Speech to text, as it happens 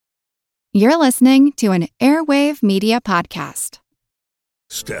You're listening to an Airwave Media Podcast.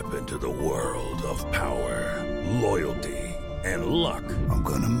 Step into the world of power, loyalty, and luck. I'm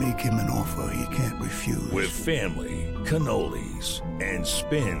gonna make him an offer he can't refuse. With family, cannolis, and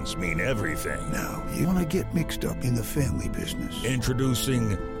spins mean everything. Now, you wanna get mixed up in the family business.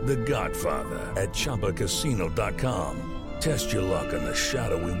 Introducing The Godfather at ChumbaCasino.com. Test your luck in the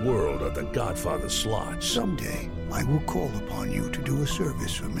shadowy world of The Godfather slot. Someday, I will call upon you to do a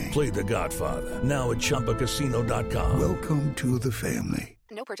service for me. Play The Godfather now at ChumbaCasino.com. Welcome to the family.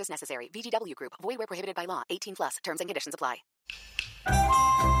 No purchase necessary. VGW Group. Void where prohibited by law. 18 plus. Terms and conditions apply.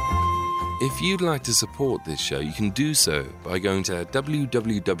 If you'd like to support this show, you can do so by going to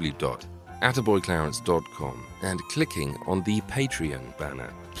www.attaboyclarence.com and clicking on the Patreon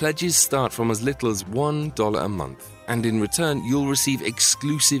banner. Pledges start from as little as $1 a month, and in return, you'll receive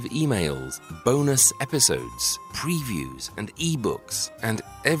exclusive emails, bonus episodes, previews, and ebooks. And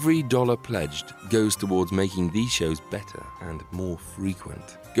every dollar pledged goes towards making these shows better and more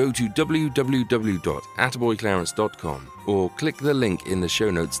frequent. Go to www.attaboyclarence.com or click the link in the show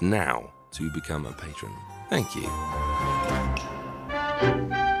notes now to become a patron. Thank you.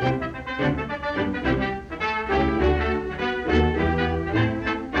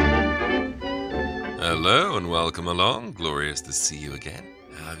 Hello and welcome along. Glorious to see you again.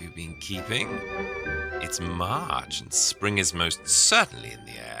 How have you been keeping? It's March and spring is most certainly in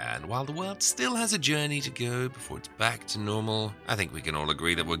the air, and while the world still has a journey to go before it's back to normal, I think we can all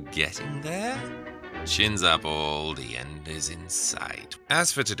agree that we're getting there. Chins up all, the end is in sight.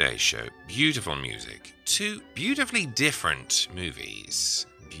 As for today's show, beautiful music, two beautifully different movies,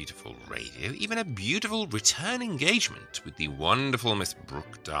 beautiful radio, even a beautiful return engagement with the wonderful Miss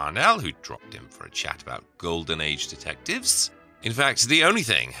Brooke Darnell, who dropped in for a chat about Golden Age detectives. In fact, the only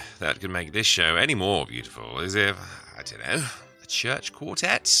thing that could make this show any more beautiful is if, I don't know, the church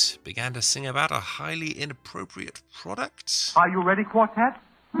quartet began to sing about a highly inappropriate product. Are you ready, quartet?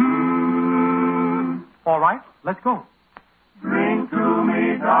 All right, let's go. Drink to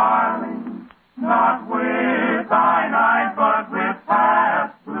me, darling, not with cyanide, but with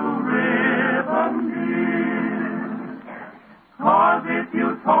Pabst Blue Ribbon beer. 'Cause if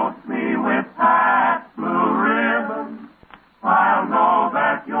you toast me with Pabst Blue Ribbon, I'll know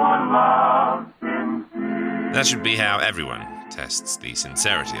that your love's sincere. That should be how everyone tests the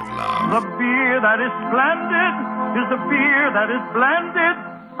sincerity of love. The beer that is splendid is the beer that is blended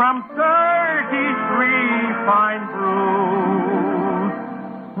from 33 fine brews.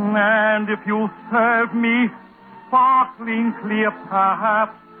 And if you'll serve me sparkling clear,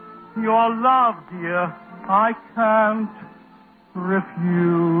 perhaps your love, dear, I can't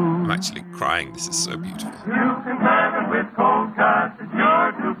refuse. I'm actually crying. This is so beautiful. You can serve it with cold cuts, it's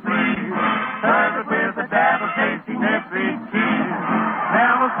sure to please. Serve it with a dab of tasty nifty cheese.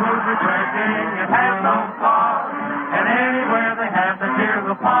 Never food refreshing, it has no flaws. And anywhere they have the beer,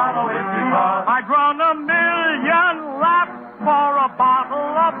 will follow it because I'd run a million laps for a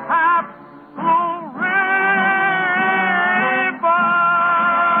bottle of Pabst Blue Ribbon.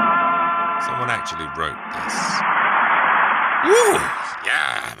 Someone actually wrote this. Woo!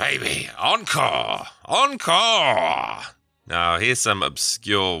 Yeah, baby. Encore! Encore! Now, here's some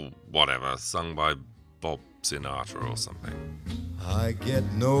obscure whatever sung by Bob Sinatra or something. I get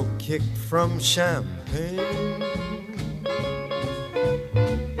no kick from champagne.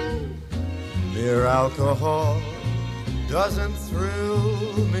 Mere alcohol doesn't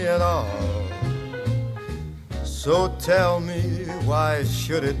thrill me at all. So tell me, why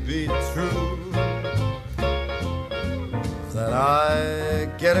should it be true that I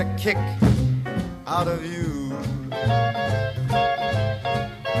get a kick out of you?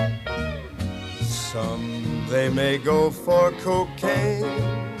 Some they may go for cocaine.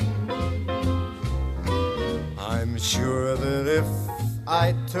 I'm sure that if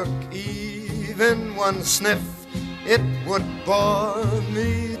I took even one sniff, it would bore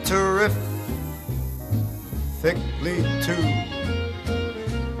me terrifically too.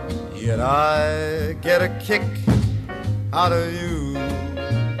 Yet I get a kick out of you.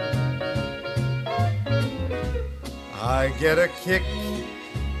 I get a kick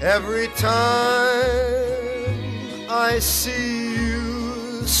every time I see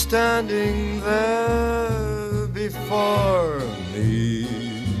you standing there before me.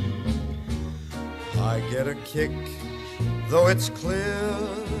 I get a kick, though it's clear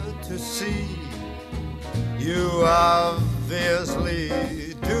to see you obviously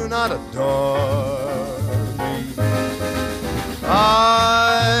do not adore me.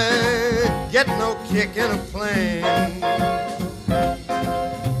 I get no kick in a plane,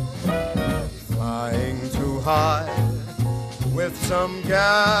 flying too high with some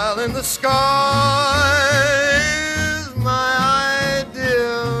gal in the sky is my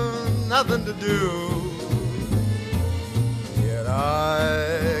idea, nothing to do. Yet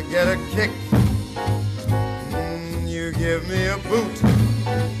I get a kick, you give me a boot.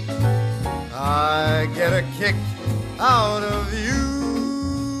 I get a kick out of you.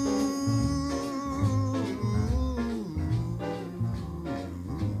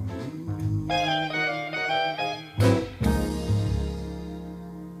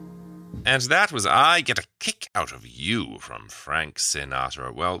 And that was I Get a Kick Out of You from Frank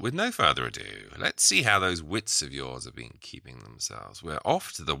Sinatra. Well, with no further ado, let's see how those wits of yours have been keeping themselves. We're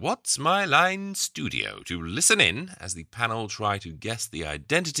off to the What's My Line studio to listen in as the panel try to guess the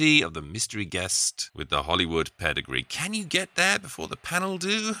identity of the mystery guest with the Hollywood pedigree. Can you get there before the panel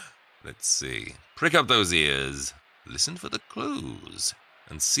do? Let's see. Prick up those ears, listen for the clues,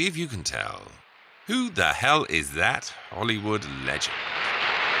 and see if you can tell. Who the hell is that Hollywood legend?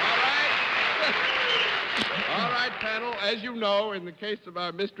 All right, panel. As you know, in the case of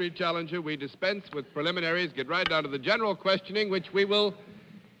our mystery challenger, we dispense with preliminaries, get right down to the general questioning, which we will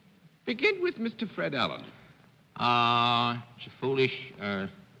begin with Mr. Fred Allen. It's a foolish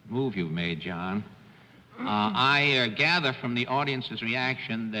move you've made, John. I gather from the audience's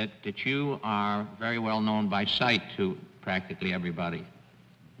reaction that you are very well known by sight to practically everybody.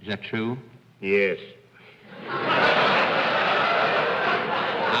 Is that true? Yes.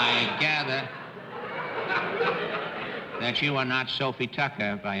 I gather that you are not Sophie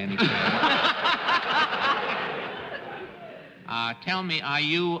Tucker by any chance. Tell me, are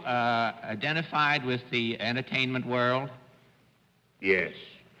you identified with the entertainment world? Yes.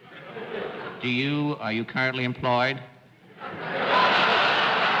 Are you currently employed?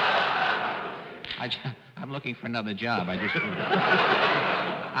 I'm looking for another job. I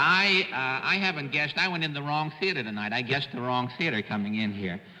haven't guessed. I went in the wrong theater tonight. I guessed the wrong theater coming in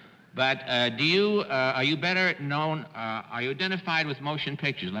here. But are you better known, are you identified with motion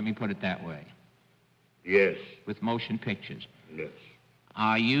pictures? Let me put it that way. Yes. With motion pictures. Yes.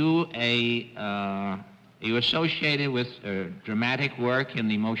 Are you associated with dramatic work in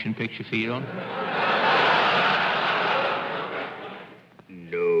the motion picture field?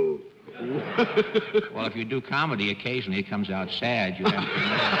 No. Well, if you do comedy, occasionally it comes out sad. You have to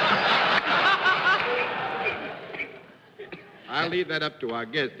I'll leave that up to our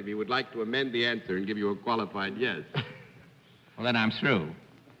guest if he would like to amend the answer and give you a qualified yes. Well, then I'm through.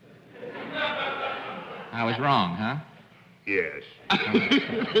 I was wrong, huh? Yes.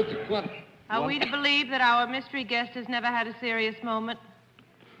 Are we to believe that our mystery guest has never had a serious moment?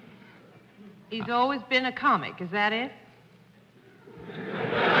 He's always been a comic, is that it?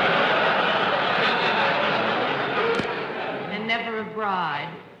 And never a bride.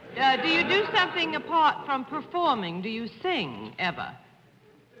 Do you do something apart from performing? Do you sing, ever?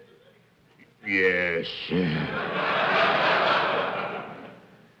 Yes.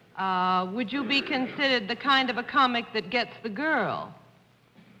 Would you be considered the kind of a comic that gets the girl?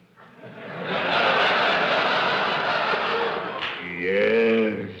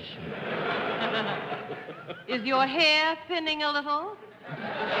 Yes. Is your hair thinning a little?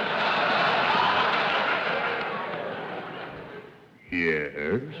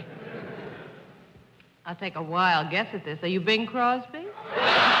 Yes. I'll take a wild guess at this. Are you Bing Crosby?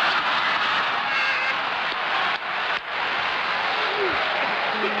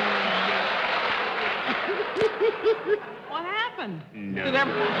 What happened? No.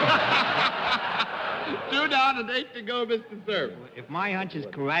 2 down and 8 to go, Mr. Cerf. If my hunch is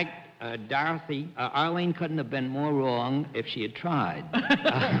correct, Arlene couldn't have been more wrong if she had tried.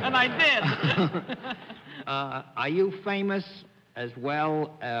 And I did. Are you famous as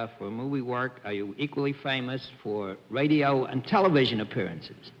well for movie work? Are you equally famous for radio and television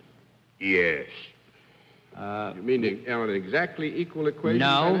appearances? Yes. You mean on an exactly equal equation?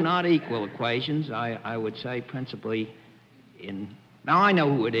 No, not equal equations. I would say principally in... Now, I know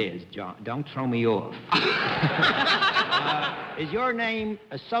who it is, John. Don't throw me off. Is your name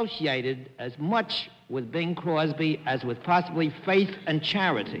associated as much with Bing Crosby as with possibly Faith and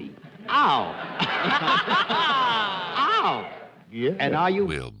Charity? Ow! Ow! Yeah. And are you...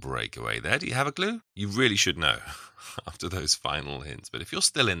 We'll break away there. Do you have a clue? You really should know after those final hints. But if you're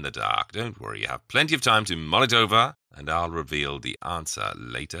still in the dark, don't worry. You have plenty of time to mull it over, and I'll reveal the answer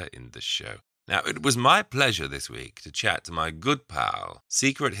later in the show. Now, it was my pleasure this week to chat to my good pal,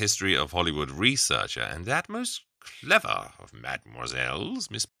 Secret History of Hollywood researcher, and that most clever of mademoiselles,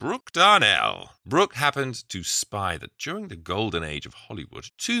 Miss Brooke Darnell. Brooke happened to spy that during the golden age of Hollywood,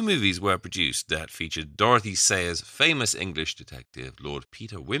 2 movies were produced that featured Dorothy Sayers' famous English detective, Lord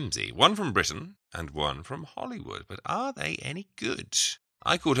Peter Wimsey, one from Britain and one from Hollywood. But are they any good?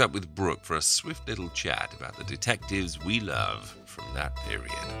 I caught up with Brooke for a swift little chat about the detectives we love from that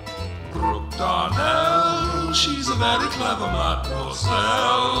period. Brooke Darnell, she's a very clever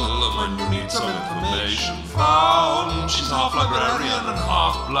mademoiselle. When you need some information found, she's half librarian and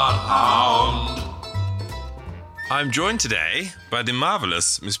half bloodhound. I'm joined today by the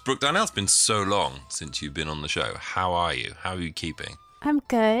marvellous Miss Brooke Darnell. It's been so long since you've been on the show. How are you? How are you keeping? I'm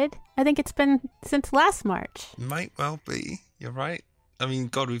good. I think it's been since last March. Might well be. You're right. I mean,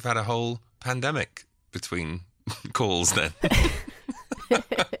 God, we've had a whole pandemic between calls then.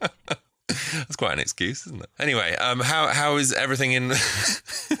 That's quite an excuse, isn't it? Anyway, how is everything in...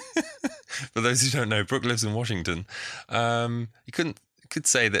 For those who don't know, Brooke lives in Washington. You could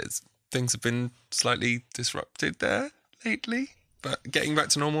say that things have been slightly disrupted there lately, but getting back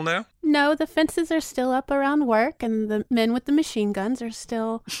to normal now? No, the fences are still up around work, and the men with the machine guns are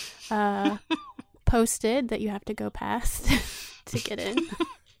still posted that you have to go past to get in.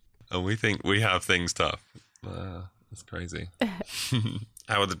 And we think we have things tough. That's crazy.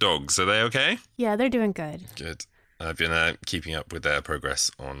 How are the dogs? Are they okay? Yeah, they're doing good. Good. I've been keeping up with their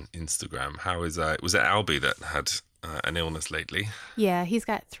progress on Instagram. How is was it Albie that had an illness lately? Yeah, he's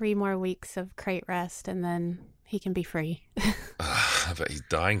got 3 more weeks of crate rest, and then he can be free. I bet he's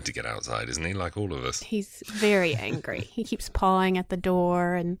dying to get outside, isn't he? Like all of us. He's very angry. He keeps pawing at the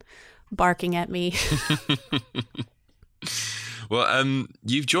door and barking at me. Well,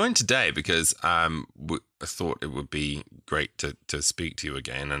 you've joined today because I thought it would be great to speak to you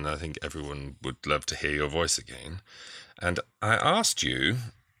again, and I think everyone would love to hear your voice again. And I asked you,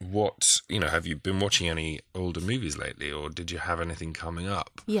 have you been watching any older movies lately, or did you have anything coming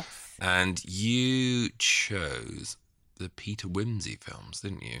up? Yes. And you chose the Peter Wimsey films,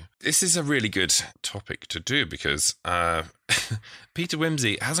 didn't you? This is a really good topic to do because Peter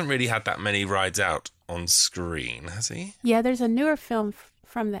Wimsey hasn't really had that many rides out on screen, has he? Yeah, there's a newer film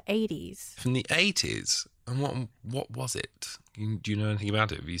from the 80s. From the 80s? And what was it? Do you know anything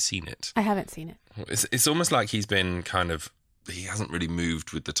about it? Have you seen it? I haven't seen it. It's almost like he's been he hasn't really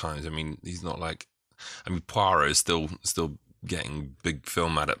moved with the times. I mean, he's not like... Poirot's still getting big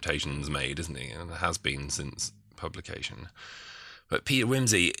film adaptations made, isn't he? And has been since publication. But Peter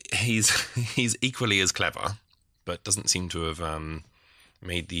Wimsey, he's equally as clever, but doesn't seem to have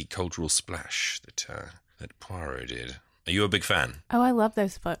made the cultural splash that Poirot did. Are you a big fan? Oh, I love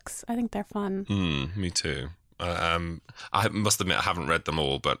those books. I think they're fun. Me too. I must admit I haven't read them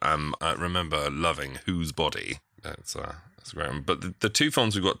all, but I remember loving Whose Body. That's great. But the 2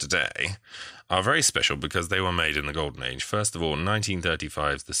 films we've got today are very special because they were made in the Golden Age. First of all,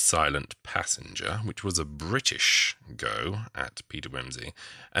 1935's The Silent Passenger, which was a British go at Peter Wimsey.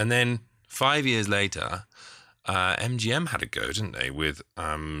 And then 5 years later, MGM had a go, didn't they, with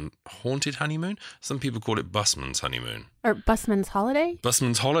Haunted Honeymoon? Some people call it Busman's Honeymoon. Or Busman's Holiday?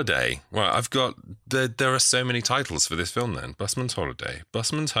 Busman's Holiday. Well, I've got... There are so many titles for this film then. Busman's Holiday.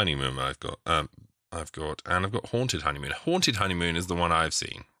 Busman's Honeymoon I've got, and I've got Haunted Honeymoon. Haunted Honeymoon is the one I've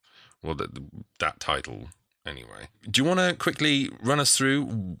seen. Well, that title, anyway. Do you want to quickly run us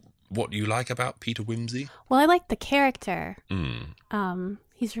through what you like about Peter Wimsey? Well, I like the character.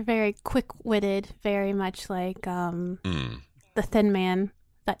 He's very quick-witted, very much like the Thin Man,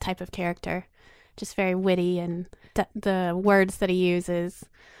 that type of character. Just very witty, and the words that he uses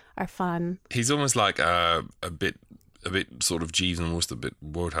are fun. He's almost like a bit sort of Jeeves and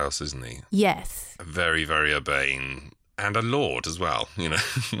Wodehouse, isn't he? Yes. Very, very urbane. And a lord as well,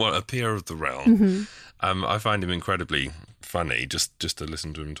 well, a peer of the realm. Mm-hmm. I find him incredibly funny just to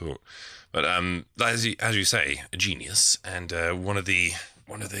listen to him talk. But as you say, a genius, and one of the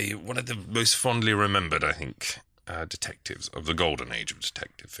most fondly remembered, I think, detectives of the golden age of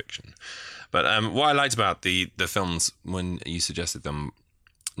detective fiction. But what I liked about the films when you suggested them,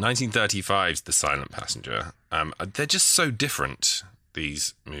 1935's The Silent Passenger, they're just so different,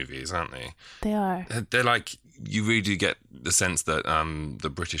 these movies, aren't they? They are. They're like, you really do get the sense that the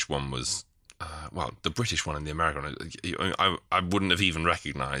British one was, the British one and the American one, I wouldn't have even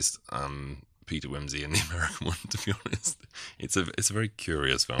recognised Peter Wimsey in the American one, to be honest. It's a very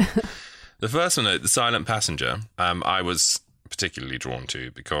curious film. The first one, The Silent Passenger, I was particularly drawn to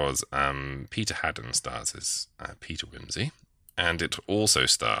because Peter Haddon stars as Peter Wimsey, and it also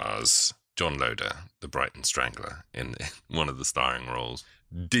stars John Loder, the Brighton Strangler, in one of the starring roles.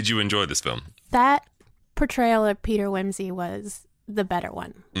 Did you enjoy this film? That portrayal of Peter Wimsey was the better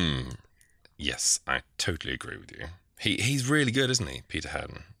one. Yes, I totally agree with you. He's really good, isn't he, Peter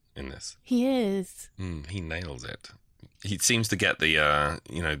Haddon, in this? He is. He nails it. He seems to get the,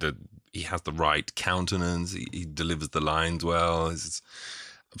 he has the right countenance. He delivers the lines well.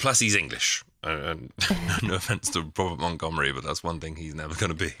 Plus, he's English. No offense to Robert Montgomery, but that's one thing he's never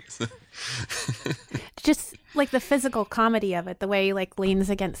going to be. Just like the physical comedy of it, the way he like leans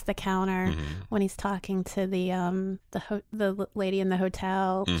against the counter when he's talking to the lady in the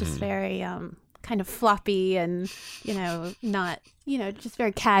hotel, just very kind of floppy and not just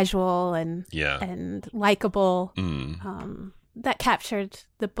very casual and likable. That captured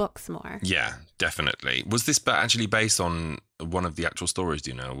the books more. Yeah, definitely. Was this actually based on one of the actual stories,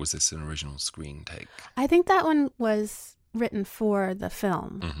 do you know? Or was this an original screen take? I think that one was written for the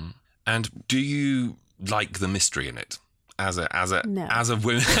film. And do you like the mystery in it? As a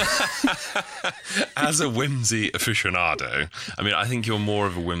whimsy aficionado. I mean, I think you're more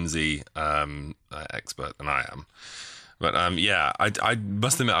of a whimsy expert than I am. But I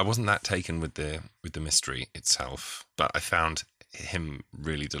must admit I wasn't that taken with the mystery itself, but I found him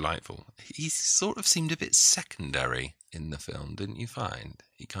really delightful. He sort of seemed a bit secondary in the film, didn't you find?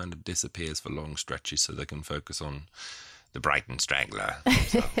 He kind of disappears for long stretches so they can focus on the Brighton Strangler.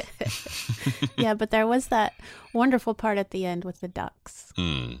 Yeah, but there was that wonderful part at the end with the ducks.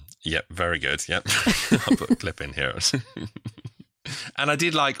 Yep, very good. Yep, I'll put a clip in here. And I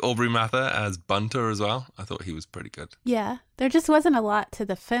did like Aubrey Mather as Bunter as well. I thought he was pretty good. Yeah, there just wasn't a lot to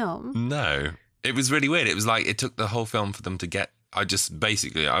the film. No, it was really weird. It was like it took the whole film for them to get... I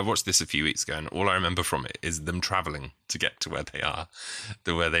watched this a few weeks ago, and all I remember from it is them travelling to get to where they are,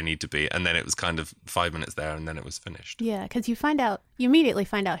 to where they need to be. And then it was kind of 5 minutes there, and then it was finished. Yeah, because you immediately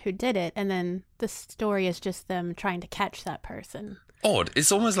find out who did it, and then the story is just them trying to catch that person. Odd.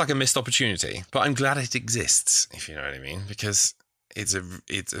 It's almost like a missed opportunity, but I'm glad it exists, if you know what I mean, because... It's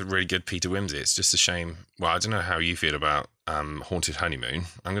a really good Peter Wimsey. It's just a shame. Well, I don't know how you feel about Haunted Honeymoon.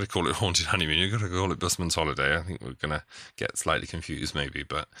 I'm going to call it Haunted Honeymoon. You're going to call it Busman's Holiday. I think we're going to get slightly confused maybe.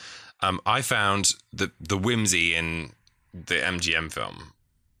 But I found the whimsy in the MGM film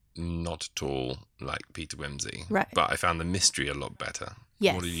not at all like Peter Wimsey. Right. But I found the mystery a lot better.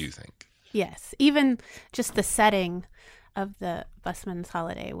 Yes. What do you think? Yes. Even just the setting of the Busman's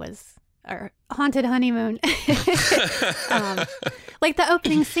Holiday or Haunted Honeymoon. Like the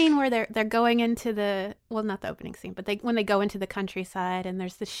opening scene where they're going into not the opening scene, but when they go into the countryside and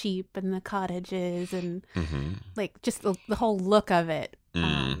there's the sheep and the cottages and like just the whole look of it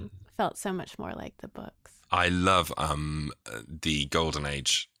felt so much more like the books. I love the golden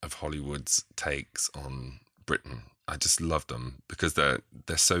age of Hollywood's takes on Britain. I just love them because they're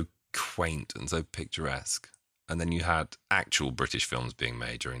so quaint and so picturesque. And then you had actual British films being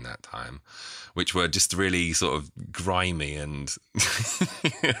made during that time, which were just really sort of grimy and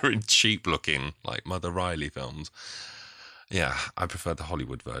cheap looking, like Mother Riley films. Yeah, I prefer the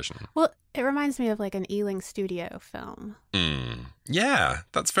Hollywood version. Well, it reminds me of like an Ealing Studio film. Yeah,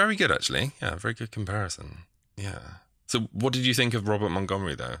 that's very good, actually. Yeah, very good comparison. Yeah. So what did you think of Robert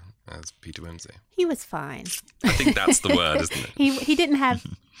Montgomery, though, as Peter Wimsey? He was fine. I think that's the word, isn't it? He didn't have...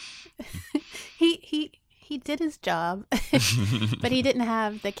 He did his job, but he didn't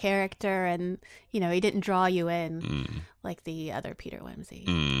have the character and, he didn't draw you in like the other Peter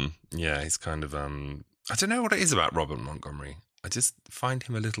Wimsey. Yeah, he's kind of, I don't know what it is about Robert Montgomery. I just find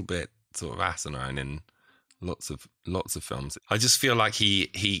him a little bit sort of asinine in lots of films. I just feel like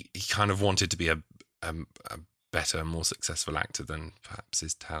he kind of wanted to be a better, more successful actor than perhaps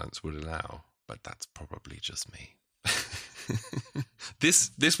his talents would allow, but that's probably just me.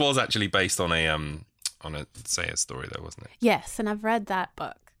 This was actually based on a Sayers story, though, wasn't it? Yes, and I've read that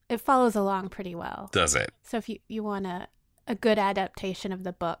book. It follows along pretty well. Does it? So if you want a good adaptation of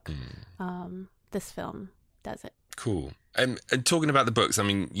the book, this film does it. Cool. And talking about the books, I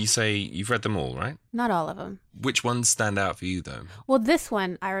mean, you say you've read them all, right? Not all of them. Which ones stand out for you, though? Well, this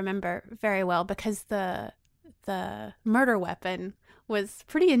one I remember very well because the murder weapon was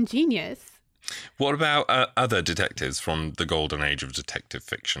pretty ingenious. What about other detectives from the golden age of detective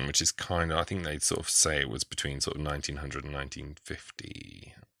fiction, which is kind of, I think they sort of say it was between sort of 1900 and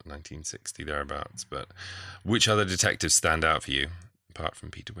 1950, 1960, thereabouts. But which other detectives stand out for you, apart from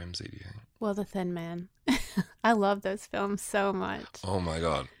Peter Wimsey, do you think? Well, The Thin Man. I love those films so much. Oh, my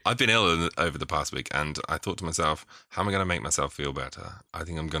God. I've been ill over the past week, and I thought to myself, how am I going to make myself feel better? I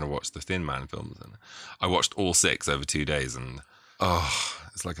think I'm going to watch the Thin Man films. And I watched all 6 over 2 days, and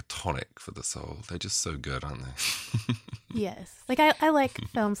it's like a tonic for the soul. They're just so good, aren't they? Yes. Like, I like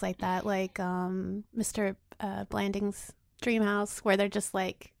films like that, like Mr. Blanding's dream house where they're just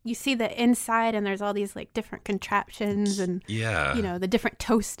like, you see the inside and there's all these like different contraptions and, the different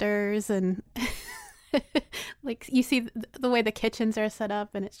toasters and like you see the way the kitchens are set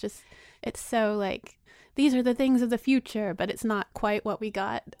up, and it's so like, these are the things of the future, but it's not quite what we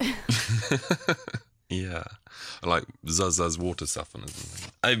got. Yeah, like Zuz's water softener.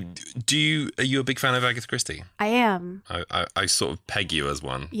 Are you a big fan of Agatha Christie? I am. I sort of peg you as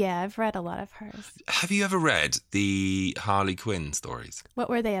one. Yeah, I've read a lot of hers. Have you ever read the Harley Quinn stories? What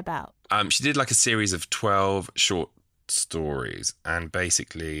were they about? She did like a series of 12 short stories, and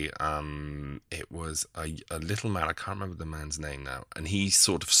basically it was a little man, I can't remember the man's name now, and he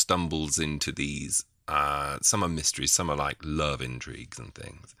sort of stumbles into these, some are mysteries, some are like love intrigues and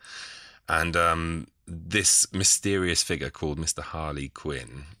things. And this mysterious figure called Mr. Harley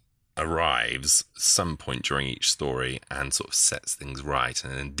Quinn arrives some point during each story and sort of sets things right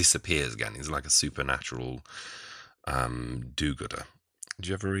and then disappears again. He's like a supernatural do-gooder. Did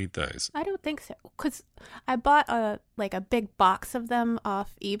you ever read those? I don't think so, because I bought a big box of them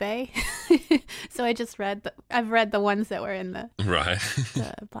off eBay. So I've read the ones that were in the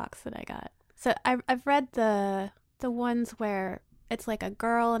box that I got. So I've read the ones where it's like a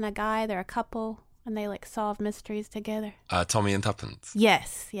girl and a guy, they're a couple, and they like solve mysteries together. Tommy and Tuppence.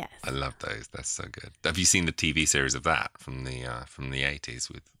 Yes. I love those. That's so good. Have you seen the TV series of that from the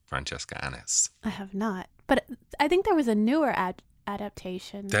 80s with Francesca Annis? I have not, but I think there was a newer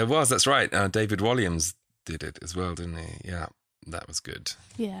adaptation. There was. That's right. David Walliams did it as well, didn't he? Yeah, that was good.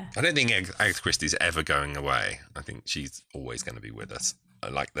 Yeah. I don't think Agatha Christie's ever going away. I think she's always going to be with us.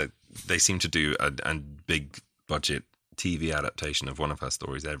 Like they seem to do a big budget TV adaptation of one of her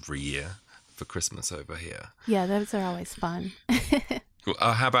stories every year for Christmas over here. Yeah, those are always fun. Cool.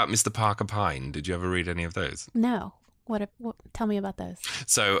 How about Mr. Parker Pyne? Did you ever read any of those? No. What tell me about those.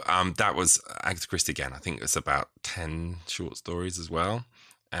 So that was Agatha Christie again. I think it's about 10 short stories as well.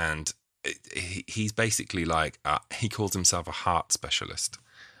 And he's basically like, he calls himself a heart specialist.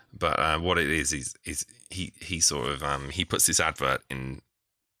 But what it is he sort of, he puts this advert in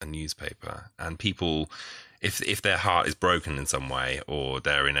a newspaper, and people, if their heart is broken in some way or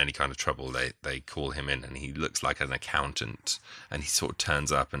they're in any kind of trouble, they call him in, and he looks like an accountant, and he sort of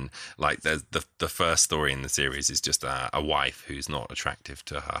turns up, and like the first story in the series is just a wife who's not attractive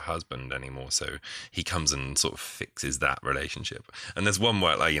to her husband anymore, so he comes and sort of fixes that relationship. And there's one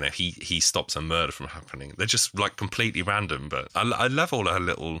where like, he stops a murder from happening. They're just like completely random, but I love all her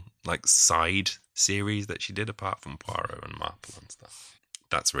little like side series that she did apart from Poirot and Marple and stuff.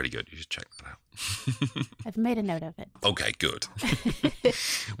 That's really good. You should check that out. I've made a note of it. Okay, good.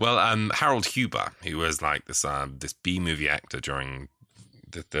 Well, Harold Huber, who was like this B-movie actor during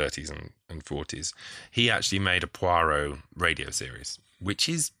the 30s and 40s, he actually made a Poirot radio series, which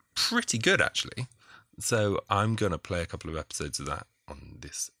is pretty good, actually. So I'm going to play a couple of episodes of that on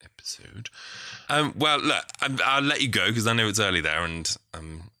this episode. Well, look, I'll let you go because I know it's early there, and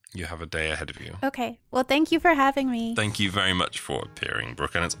you have a day ahead of you. Okay. Well, thank you for having me. Thank you very much for appearing,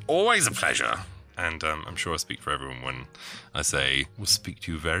 Brooke, and it's always a pleasure. And I'm sure I speak for everyone when I say we'll speak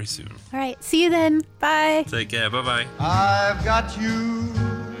to you very soon. All right. See you then. Bye. Take care. Bye-bye. I've got you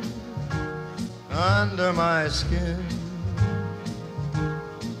under my skin.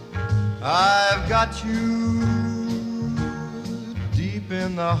 I've got you deep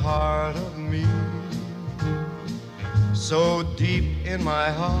in the heart of me. So deep in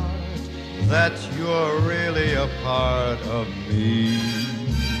my heart that you're really a part of me.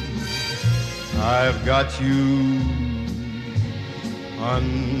 I've got you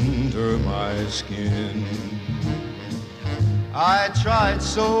under my skin. I tried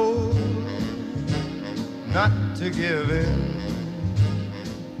so not to give in.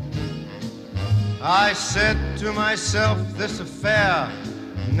 I said to myself, this affair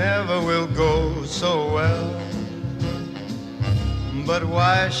never will go so well. But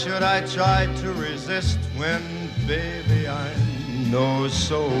why should I try to resist when, baby, I know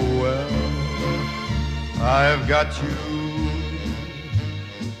so well I've got you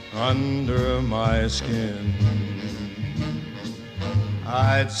under my skin.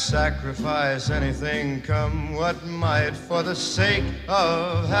 I'd sacrifice anything, come what might, for the sake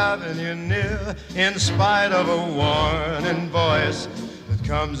of having you near, in spite of a warning voice that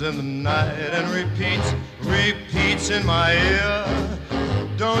comes in the night and repeats in my ear.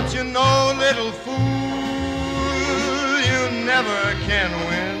 Don't you know, little fool, you never can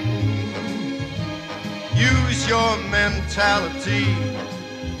win. Use your mentality,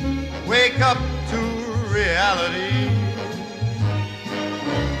 wake up to reality.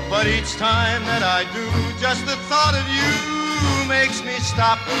 But each time that I do, just the thought of you makes me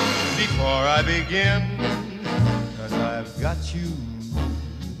stop before I begin. 'Cause I've got you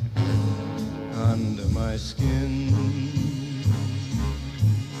under my skin.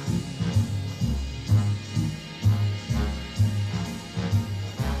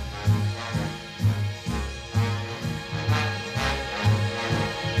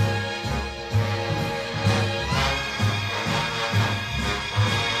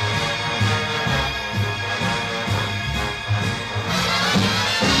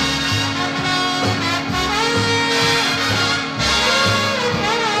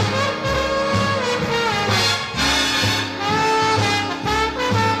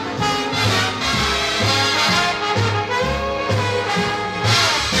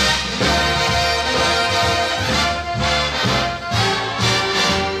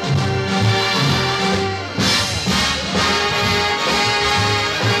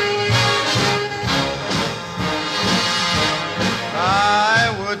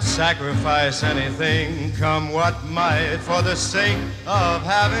 Sacrifice anything, come what might, for the sake of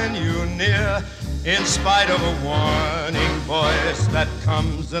having you near, in spite of a warning voice that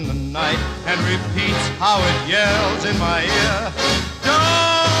comes in the night and repeats how it yells in my ear.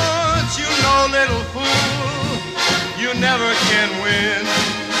 Don't you know, little fool, you never can win.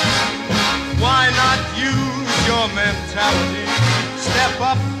 Why not use your mentality? Step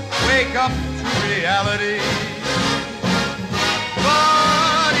up, wake up to reality.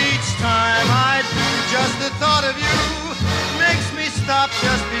 But each time I do, just the thought of you makes me stop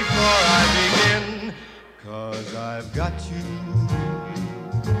just before I begin. 'Cause I've got you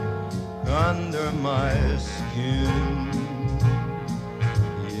under my skin.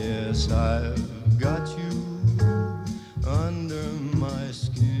 Yes, I've got you under my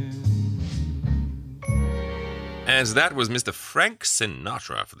skin. And that was Mr. Frank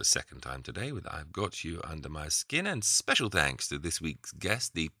Sinatra for the second time today with I've Got You Under My Skin. And special thanks to this week's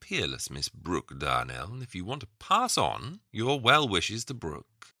guest, the peerless Miss Brooke Darnell. And if you want to pass on your well wishes to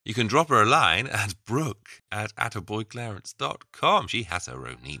Brooke, you can drop her a line at brooke@attaboyclarence.com. She has her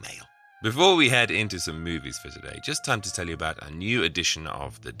own email. Before we head into some movies for today, just time to tell you about a new edition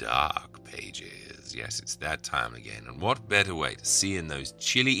of The Dark Pages. Yes, it's that time again, and what better way to see in those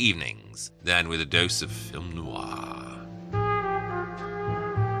chilly evenings than with a dose of film noir.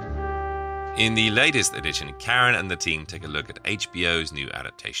 In the latest edition, Karen and the team take a look at HBO's new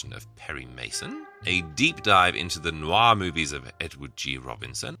adaptation of Perry Mason, a deep dive into the noir movies of Edward G.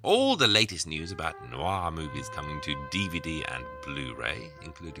 Robinson, all the latest news about noir movies coming to DVD and Blu-ray,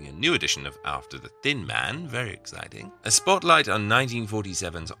 including a new edition of After the Thin Man, very exciting, a spotlight on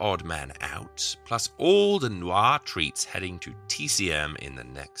 1947's Odd Man Out, plus all the noir treats heading to TCM in the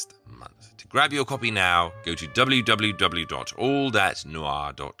next month. To grab your copy now, go to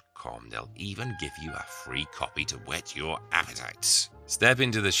www.allthatnoir.com. They'll even give you a free copy to whet your appetite. Step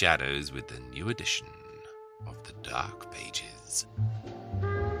into the shadows with the new edition of The Dark Pages.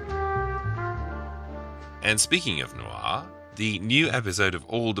 And speaking of noir, the new episode of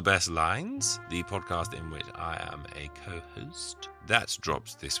All the Best Lines, the podcast in which I am a co-host, that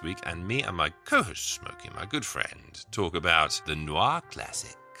drops this week, and me and my co-host Smokey, my good friend, talk about the noir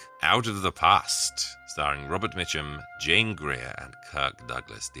classic Out of the Past, starring Robert Mitchum, Jane Greer, and Kirk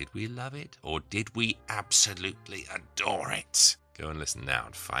Douglas. Did we love it, or did we absolutely adore it? Go and listen now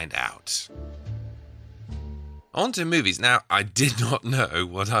and find out. On to movies. Now, I did not know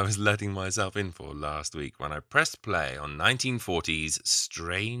what I was letting myself in for last week when I pressed play on 1940's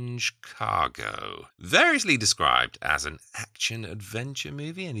Strange Cargo, variously described as an action-adventure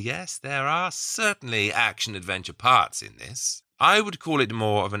movie, and yes, there are certainly action-adventure parts in this. I would call it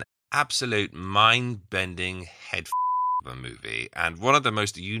more of an absolute mind-bending head of a movie, and one of the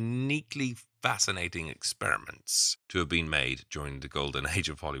most uniquely fascinating experiments to have been made during the golden age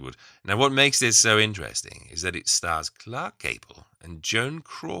of Hollywood. Now, what makes this so interesting is that it stars Clark Gable and Joan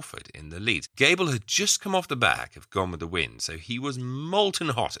Crawford in the lead. Gable had just come off the back of Gone with the Wind, so he was molten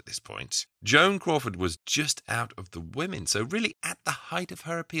hot at this point. Joan Crawford was just out of the women, so really at the height of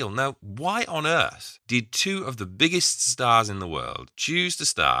her appeal. Now, why on earth did two of the biggest stars in the world choose to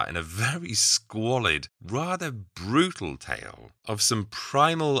star in a very squalid, rather brutal tale of some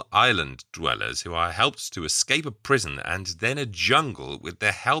primal island dwellers who are helped to escape a prison and then a jungle with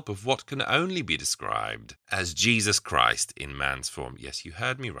the help of what can only be described as Jesus Christ in man's form? Yes, you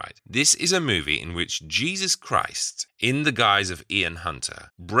heard me right. This is a movie in which Jesus Christ, in the guise of Ian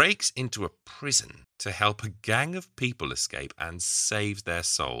Hunter, breaks into a prison to help a gang of people escape and saves their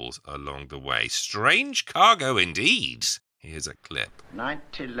souls along the way. Strange cargo indeed. Here's a clip.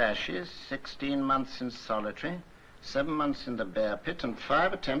 90 lashes, 16 months in solitary, 7 months in the bear pit, and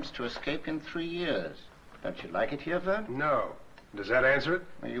 5 attempts to escape in 3 years. Don't you like it here, Vern? No. Does that answer it?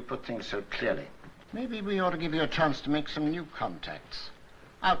 Well, you put things so clearly. Maybe we ought to give you a chance to make some new contacts.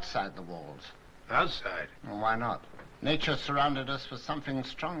 Outside the walls. Outside? Well, why not? Nature surrounded us with something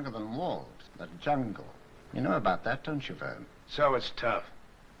stronger than walls. The jungle. You know about that, don't you, Vern? So it's tough.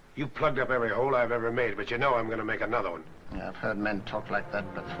 You plugged up every hole I've ever made, but you know I'm going to make another one. Yeah, I've heard men talk like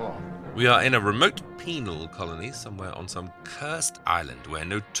that before. We are in a remote penal colony somewhere on some cursed island where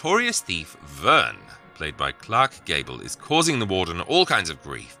notorious thief Vern, played by Clark Gable, is causing the warden all kinds of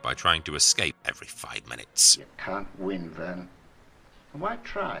grief by trying to escape every 5 minutes. You can't win, Vern. Why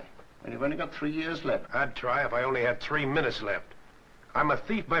try when you've only got 3 years left? I'd try if I only had 3 minutes left. I'm a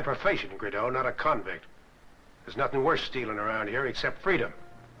thief by profession, Grideau, not a convict. There's nothing worth stealing around here except freedom.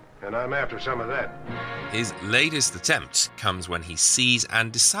 And I'm after some of that. His latest attempt comes when he sees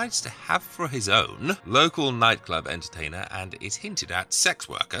and decides to have for his own local nightclub entertainer and is hinted at sex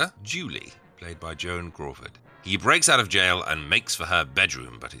worker Julie, played by Joan Crawford. He breaks out of jail and makes for her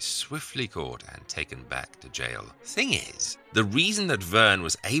bedroom, but is swiftly caught and taken back to jail. Thing is, the reason that Vern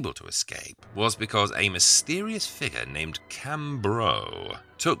was able to escape was because a mysterious figure named Cambro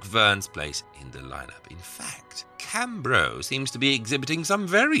took Vern's place in the lineup. In fact, Cambro seems to be exhibiting some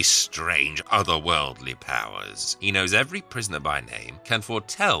very strange otherworldly powers. He knows every prisoner by name, can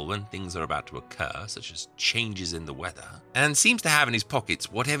foretell when things are about to occur, such as changes in the weather, and seems to have in his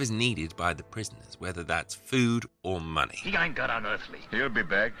pockets whatever's needed by the prisoners, whether that's food or money. He ain't got unearthly. He'll be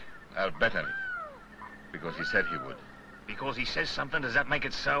back. I'll bet on it. Because he said he would. Because he says something, does that make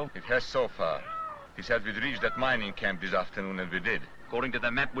it so? It has so far. He said we'd reach that mining camp this afternoon, and we did. According to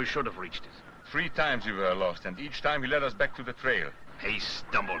the map, we should have reached it. 3 times we were lost, and each time he led us back to the trail. He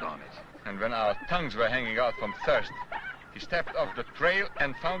stumbled on it. And when our tongues were hanging out from thirst, he stepped off the trail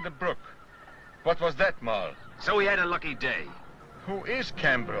and found the brook. What was that, Marl? So he had a lucky day. Who is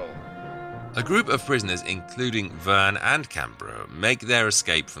Cambro? A group of prisoners, including Vern and Cambro, make their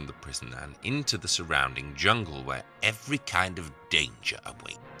escape from the prison and into the surrounding jungle where every kind of danger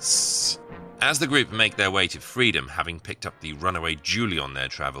awaits. As the group make their way to freedom, having picked up the runaway Julie on their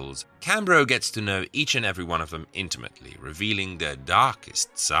travels, Cambro gets to know each and every one of them intimately, revealing their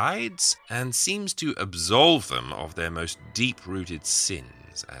darkest sides, and seems to absolve them of their most deep-rooted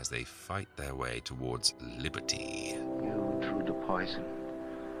sins as they fight their way towards liberty. You threw the poison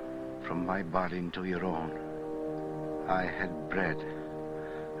from my body into your own. I had bread,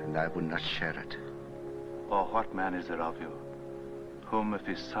 and I would not share it. Or what man is there of you, whom if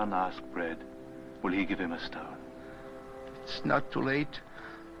his son asks bread, will he give him a stone? It's not too late.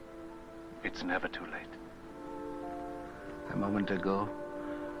 It's never too late. A moment ago,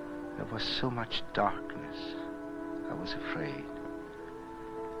 there was so much darkness. I was afraid.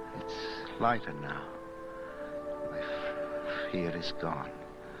 It's lighter now. My fear is gone.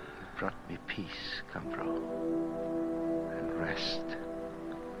 It brought me peace, Cambro, and rest.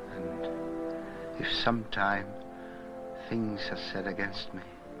 And if sometime things are said against me,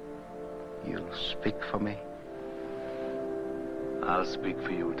 you'll speak for me. I'll speak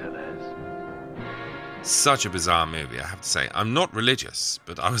for you, Tellez. Such a bizarre movie, I have to say. I'm not religious,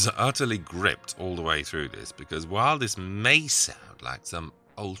 but I was utterly gripped all the way through this, because while this may sound like some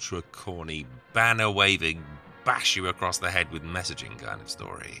ultra-corny, banner-waving, bash you across the head with messaging kind of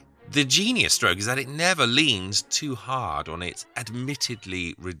story, the genius stroke is that it never leans too hard on its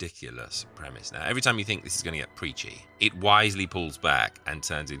admittedly ridiculous premise. Now, every time you think this is going to get preachy, it wisely pulls back and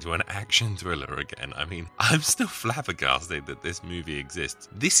turns into an action thriller again. I mean, I'm still flabbergasted that this movie exists.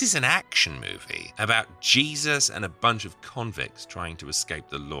 This is an action movie about Jesus and a bunch of convicts trying to escape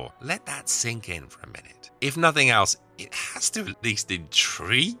the law. Let that sink in for a minute. If nothing else, it has to at least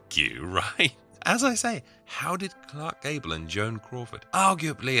intrigue you, right? As I say, how did Clark Gable and Joan Crawford,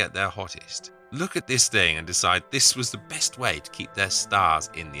 arguably at their hottest, look at this thing and decide this was the best way to keep their stars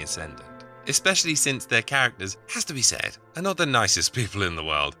in the ascendant? Especially since their characters, has to be said, are not the nicest people in the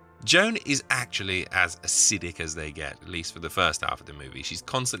world. Joan is actually as acidic as they get, at least for the first half of the movie. She's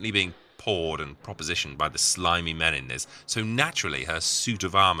constantly being poured and propositioned by the slimy men in this, so naturally her suit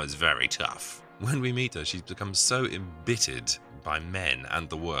of armor is very tough. When we meet her, she's become so embittered by men and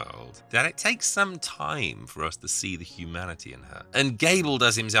the world that it takes some time for us to see the humanity in her. And Gable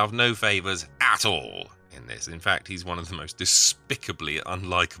does himself no favours at all in this. In fact, he's one of the most despicably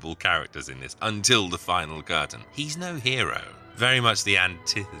unlikable characters in this until the final curtain. He's no hero, very much the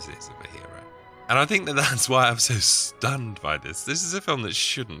antithesis of a hero. And I think that that's why I'm so stunned by this. This is a film that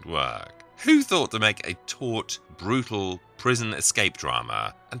shouldn't work. Who thought to make a taut, brutal prison escape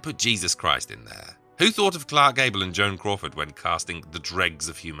drama and put Jesus Christ in there? Who thought of Clark Gable and Joan Crawford when casting the dregs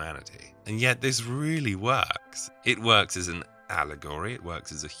of humanity? And yet this really works. It works as an allegory, it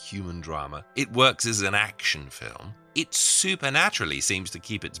works as a human drama, it works as an action film, it supernaturally seems to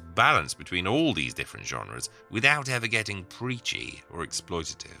keep its balance between all these different genres without ever getting preachy or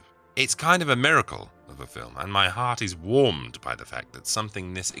exploitative. It's kind of a miracle of a film, and my heart is warmed by the fact that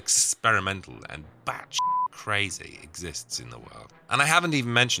something this experimental and batshit crazy exists in the world. And I haven't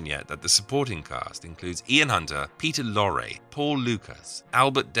even mentioned yet that the supporting cast includes Ian Hunter, Peter Lorre, Paul Lucas,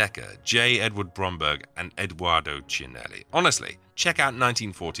 Albert Decker, J. Edward Bromberg, and Eduardo Cinelli. Honestly, check out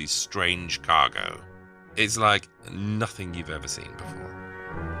 1940's Strange Cargo. It's like nothing you've ever seen before.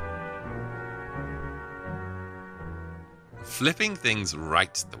 Flipping things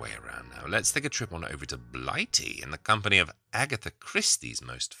right the way around now, let's take a trip on over to Blighty in the company of Agatha Christie's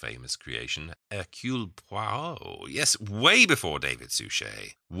most famous creation, Hercule Poirot. Yes, way before David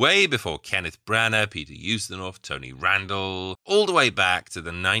Suchet, way before Kenneth Branagh, Peter Ustinov, Tony Randall, all the way back to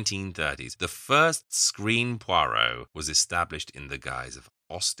the 1930s. The first screen Poirot was established in the guise of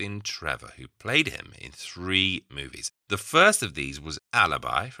Austin Trevor, who played him in 3 movies. The first of these was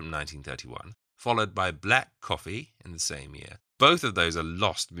Alibi from 1931, followed by Black Coffee in the same year. Both of those are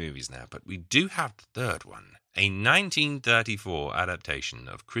lost movies now, but we do have the third one, a 1934 adaptation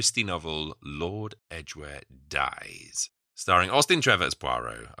of Christie novel Lord Edgware Dies, starring Austin Trevor as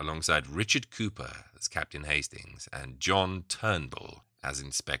Poirot, alongside Richard Cooper as Captain Hastings and John Turnbull as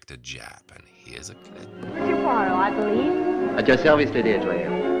Inspector Japp. And here's a clip. Monsieur Poirot, I believe. At your service, Lady Edgware.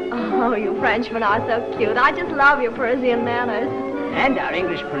 Oh, you Frenchmen are so cute. I just love your Parisian manners. And our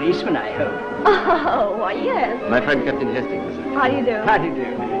English policeman, I hope. Oh, why, yes. My friend Captain Hastings. How do you do? How do you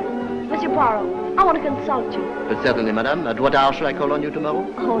do? Monsieur Poirot, I want to consult you. But certainly, madame. At what hour shall I call on you tomorrow?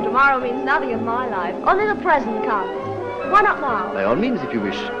 Oh, tomorrow means nothing in my life. Only the present counts. Why not now? By all means, if you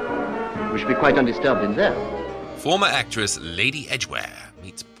wish. We should be quite undisturbed in there. Former actress Lady Edgware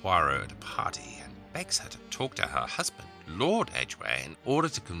meets Poirot at a party and begs her to talk to her husband, Lord Edgware, in order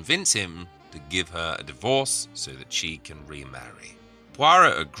to convince him to give her a divorce so that she can remarry.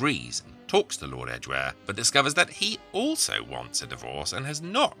 Poirot agrees and talks to Lord Edgware, but discovers that he also wants a divorce and has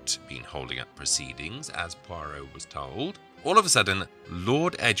not been holding up proceedings as Poirot was told. All of a sudden,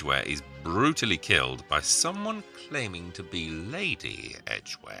 Lord Edgware is brutally killed by someone claiming to be Lady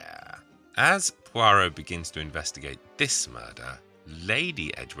Edgware. As Poirot begins to investigate this murder,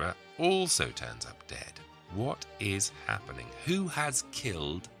 Lady Edgware also turns up dead. What is happening? Who has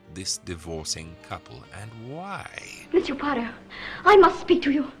killed this divorcing couple, and why? Monsieur Poirot, I must speak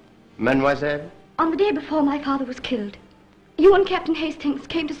to you. Mademoiselle? On the day before my father was killed, you and Captain Hastings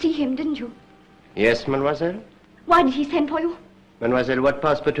came to see him, didn't you? Yes, mademoiselle. Why did he send for you? Mademoiselle, what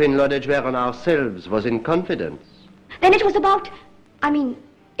passed between Lord Edgware and ourselves was in confidence. Then it was about...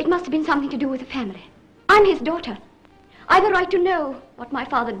 it must have been something to do with the family. I'm his daughter. I've a right to know what my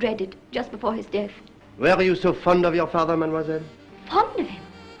father dreaded just before his death. Were you so fond of your father, mademoiselle? Fond of him?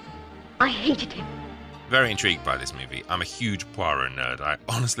 I hated him. Very intrigued by this movie. I'm a huge Poirot nerd. I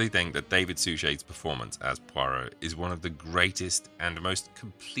honestly think that David Suchet's performance as Poirot is one of the greatest and most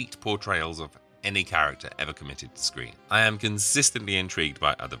complete portrayals of any character ever committed to screen. I am consistently intrigued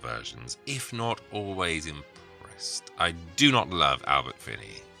by other versions, if not always impressed. I do not love Albert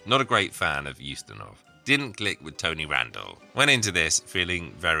Finney. Not a great fan of Ustinov. Didn't click with Tony Randall. Went into this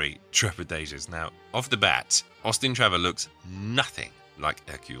feeling very trepidatious. Now, off the bat, Austin Trevor looks nothing like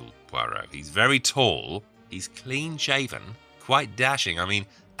Hercule Poirot. He's very tall, he's clean-shaven, quite dashing. I mean,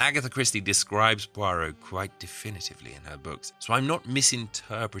 Agatha Christie describes Poirot quite definitively in her books, so I'm not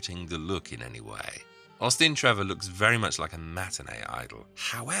misinterpreting the look in any way. Austin Trevor looks very much like a matinee idol.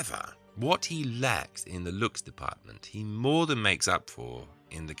 However, what he lacks in the looks department, he more than makes up for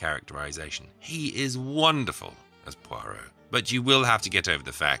in the characterization. He is wonderful as Poirot, but you will have to get over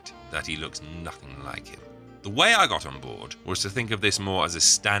the fact that he looks nothing like him. The way I got on board was to think of this more as a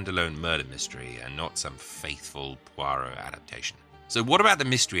standalone murder mystery and not some faithful Poirot adaptation. So what about the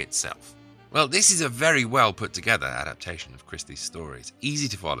mystery itself? Well, this is a very well put together adaptation of Christie's stories. Easy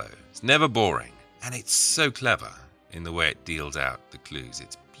to follow, it's never boring, and it's so clever in the way it deals out the clues.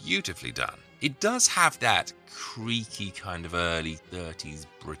 It's beautifully done. It does have that creaky kind of early 30s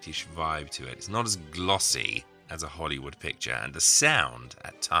British vibe to it. It's not as glossy as a Hollywood picture, and the sound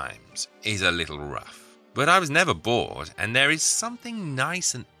at times is a little rough. But I was never bored, and there is something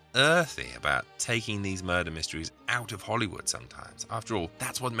nice and earthy about taking these murder mysteries out of Hollywood sometimes. After all,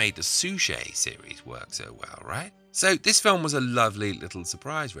 that's what made the Suchet series work so well, right? So this film was a lovely little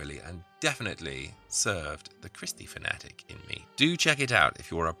surprise, really, and definitely served the Christie fanatic in me. Do check it out if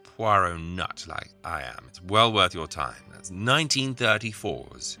you're a Poirot nut like I am. It's well worth your time. That's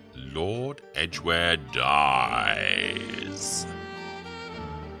 1934's Lord Edgware Dies.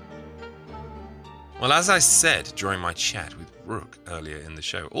 Well, as I said during my chat with Brooke earlier in the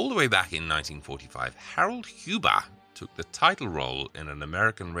show, all the way back in 1945, Harold Huber took the title role in an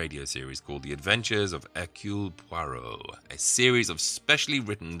American radio series called The Adventures of Hercule Poirot, a series of specially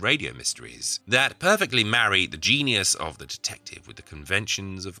written radio mysteries that perfectly marry the genius of the detective with the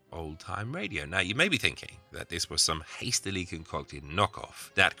conventions of old-time radio. Now, you may be thinking that this was some hastily concocted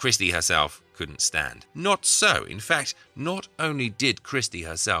knockoff that Christie herself couldn't stand. Not so. In fact, not only did Christie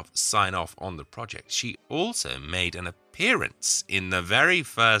herself sign off on the project, she also made an appearance in the very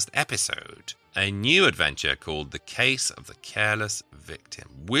first episode. A new adventure called The Case of the Careless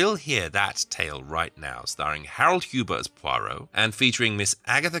Victim. We'll hear that tale right now, starring Harold Huber as Poirot and featuring Miss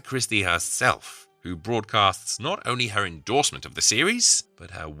Agatha Christie herself, who broadcasts not only her endorsement of the series,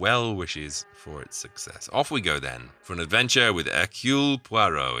 but her well wishes for its success. Off we go then, for an adventure with Hercule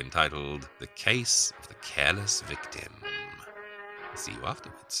Poirot entitled The Case of the Careless Victim. See you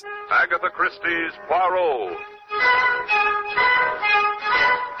afterwards. Agatha Christie's Poirot.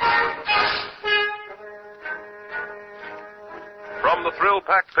 From the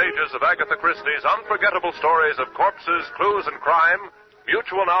thrill-packed pages of Agatha Christie's unforgettable stories of corpses, clues, and crime,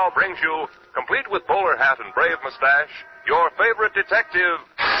 Mutual now brings you, complete with bowler hat and brave mustache, your favorite detective,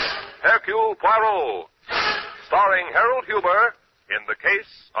 Hercule Poirot, starring Harold Huber in The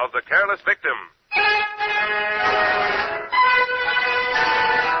Case of the Careless Victim.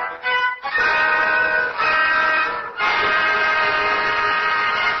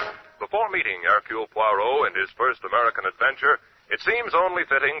 Before meeting Hercule Poirot in his first American adventure, it seems only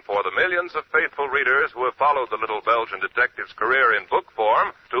fitting for the millions of faithful readers who have followed the little Belgian detective's career in book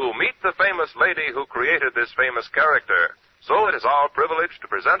form to meet the famous lady who created this famous character. So it is our privilege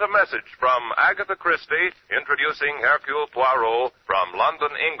to present a message from Agatha Christie introducing Hercule Poirot from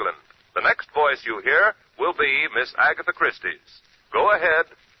London, England. The next voice you hear will be Miss Agatha Christie's. Go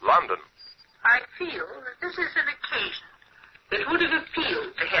ahead, London. I feel that this is an occasion that would have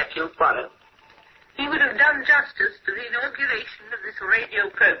appealed to Hercule Poirot. He would have done justice to the inauguration of this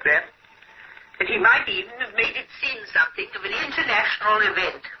radio program, and he might even have made it seem something of an international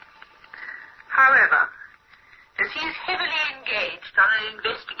event. However, as he is heavily engaged on an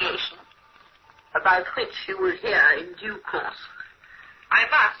investigation, about which you will hear in due course, I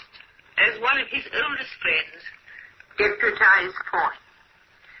must, as one of his oldest friends, deputize for him.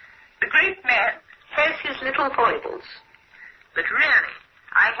 The great man has his little foibles, but really,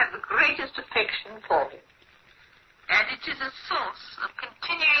 I have the greatest affection for him, and it is a source of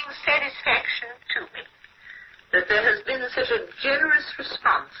continuing satisfaction to me that there has been such a generous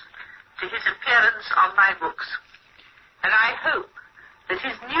response to his appearance on my books, and I hope that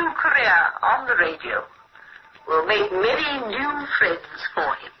his new career on the radio will make many new friends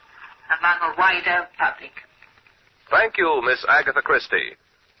for him among a wider public. Thank you, Miss Agatha Christie.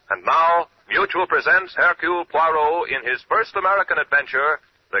 And now, Mutual presents Hercule Poirot in his first American adventure,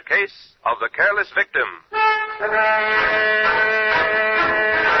 The Case of the Careless Victim.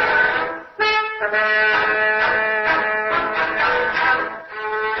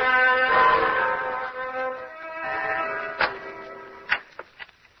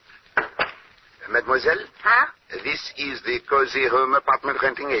 Mademoiselle? Huh? This is the Cozy Home Apartment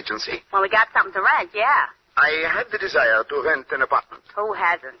Renting Agency. Well, we got something to rent, yeah. I had the desire to rent an apartment. Who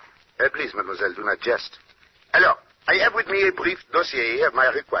hasn't? Please, mademoiselle, do not jest. Alors, I have with me a brief dossier of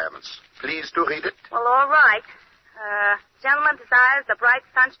my requirements. Please to read it. Well, all right. Gentleman desires a bright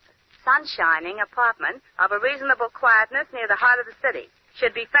sun-shining apartment of a reasonable quietness near the heart of the city.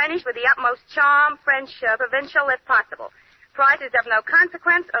 Should be furnished with the utmost charm, French, provincial, if possible. Price is of no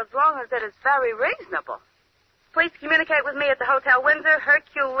consequence as long as it is very reasonable. Please communicate with me at the Hotel Windsor,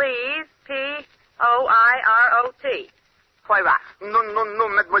 Hercules, P-O-I-R-O-T. Poirot. No,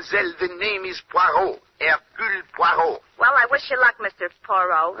 mademoiselle. The name is Poirot. Hercule Poirot. Well, I wish you luck, Mr.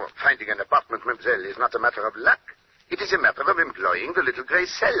 Poirot. Well, finding an apartment, mademoiselle, is not a matter of luck. It is a matter of employing the little gray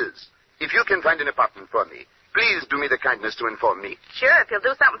cells. If you can find an apartment for me, please do me the kindness to inform me. Sure, if you'll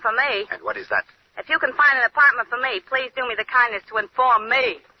do something for me. And what is that? If you can find an apartment for me, please do me the kindness to inform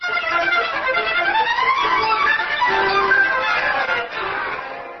me.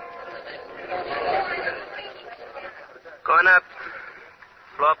 Going up.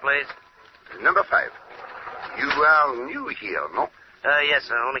 Floor, please. Number 5. You are new here, no? Yes,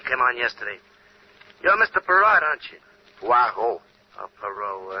 I only came on yesterday. You're Mr. Poirot, aren't you? Poirot. Oh,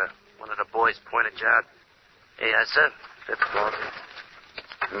 Poirot. One of the boys pointed you out. Yes, sir. 5th floor.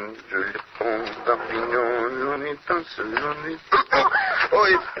 Oh,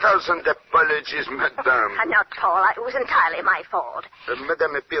 1,000 apologies, madame. Not at all. It was entirely my fault.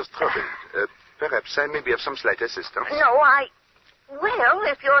 Madame appears troubled. Perhaps I may be of some slight assistance. No, well,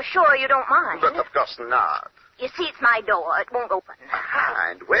 if you're sure you don't mind. But of course not. You see, it's my door. It won't open.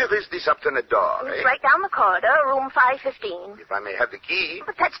 Ah, and where is this alternate door, It's right down the corridor, room 515. If I may have the key.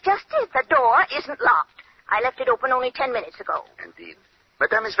 But that's just it. The door isn't locked. I left it open only 10 minutes ago. Indeed.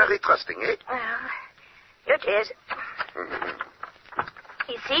 Madame is very trusting, eh? Here it is.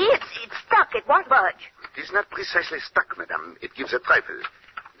 You see, it's stuck. It won't budge. It is not precisely stuck, madame. It gives a trifle.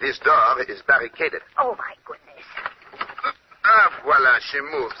 This door is barricaded. Oh, my goodness. Voila, she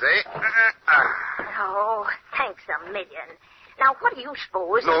moves, eh? Oh, thanks a million. Now, what do you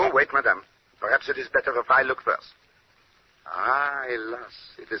suppose... No, wait, madame. Perhaps it is better if I look first. Ah,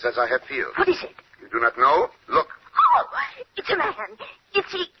 hélas. It is as I have feared. What is it? You do not know? Look. Oh, it's a man. Is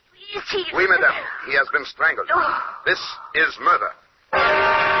he... Oui, madame. He has been strangled. Oh. This is murder.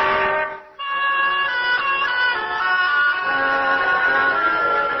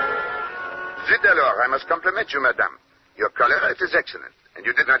 Zit alors, I must compliment you, madame. Your color, it is excellent, and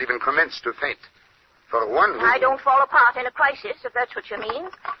you did not even commence to faint. For one who... I don't fall apart in a crisis, if that's what you mean.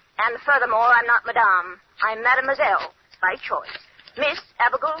 And furthermore, I'm not madame. I'm mademoiselle, by choice. Miss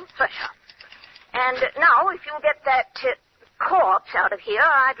Abigail Thresher. And now, if you'll get that corpse out of here,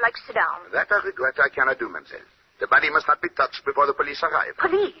 I'd like to sit down. That I regret I cannot do, mademoiselle. The body must not be touched before the police arrive.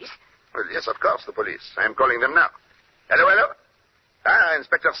 Police? Well, yes, of course, the police. I am calling them now. Hello, hello? Ah,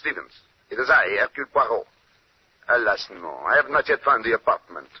 Inspector Stevens. It is I, Hercule Poirot. Alas, no. I have not yet found the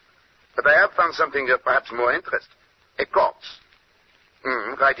apartment. But I have found something of perhaps more interest. A corpse.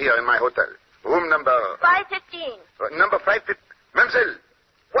 Right here in my hotel. Room number... 515. Number 515. Mademoiselle,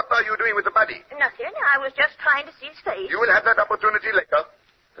 what are you doing with the body? Nothing. I was just trying to see his face. You will have that opportunity later.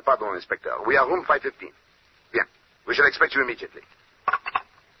 Pardon, Inspector. We are room 515. Bien. We shall expect you immediately.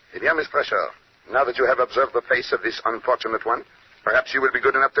 Eh bien, Miss Thresher, now that you have observed the face of this unfortunate one, perhaps you will be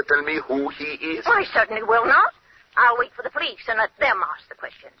good enough to tell me who he is? I certainly will not. I'll wait for the police and let them ask the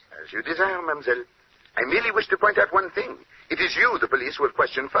questions. As you desire, mademoiselle. I merely wish to point out one thing. It is you the police will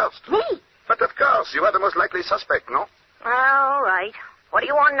question first. Me? But of course, you are the most likely suspect, no? All right. What do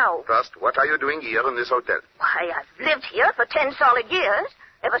you want to know? First, what are you doing here in this hotel? Why, I've lived here for 10 solid years,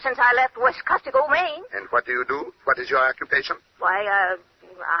 ever since I left West Costigo, Maine. And what do you do? What is your occupation? Why,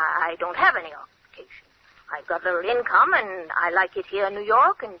 I don't have any occupation. I've got a little income, and I like it here in New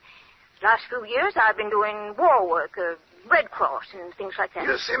York, and last few years I've been doing war work, Red Cross, and things like that.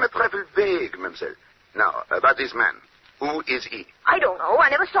 You seem a trifle vague, mademoiselle. Now, about this man. Who is he? I don't know. I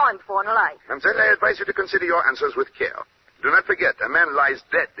never saw him before in my life. Mademoiselle, I advise you to consider your answers with care. Do not forget, a man lies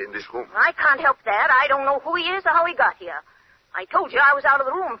dead in this room. I can't help that. I don't know who he is or how he got here. I told you I was out of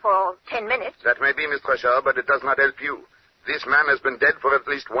the room for 10 minutes. That may be, Miss Thresher, but it does not help you. This man has been dead for at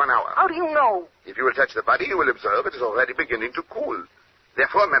least 1 hour. How do you know? If you will touch the body, you will observe it is already beginning to cool.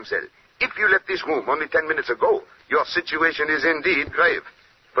 Therefore, mademoiselle, if you left this room only 10 minutes ago, your situation is indeed grave.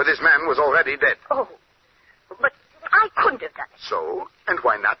 For this man was already dead. Oh, but I couldn't have done it. So? And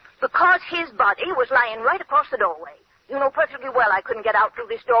why not? Because his body was lying right across the doorway. You know perfectly well I couldn't get out through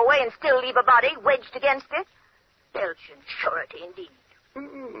this doorway and still leave a body wedged against it. Belgian surety, indeed.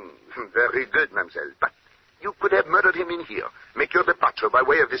 Very good, mademoiselle. But you could have murdered him in here, make your departure by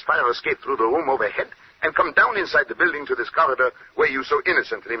way of this fire escape through the room overhead, and come down inside the building to this corridor where you so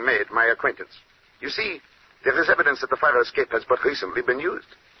innocently made my acquaintance. You see, there is evidence that the fire escape has but recently been used.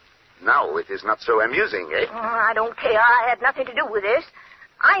 Now it is not so amusing, eh? I don't care. I had nothing to do with this.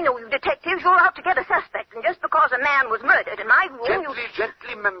 I know you detectives. You're out to get a suspect, and just because a man was murdered in my room,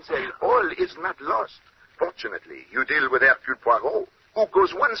 Gently, mademoiselle. All is not lost. Fortunately, you deal with Hercule Poirot, who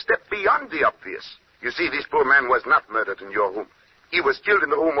goes one step beyond the obvious. You see, this poor man was not murdered in your room. He was killed in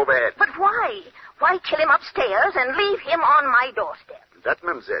the room overhead. But why? Why kill him upstairs and leave him on my doorstep? That,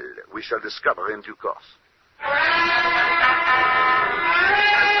 mademoiselle, we shall discover in due course.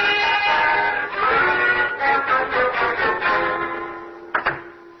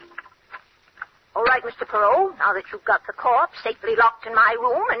 All right, Mr. Poirot, now that you've got the corpse safely locked in my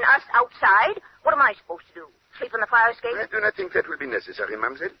room and us outside, what am I supposed to do? Sleep in the fire escape? I do not think that will be necessary,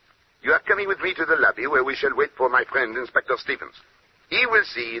 mademoiselle. You are coming with me to the lobby where we shall wait for my friend, Inspector Stevens. He will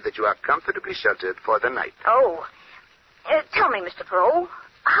see that you are comfortably sheltered for the night. Oh. Tell me, Mr. Poirot,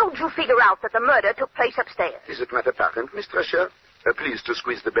 how'd you figure out that the murder took place upstairs? Is it not apparent, Miss Thresher? Please to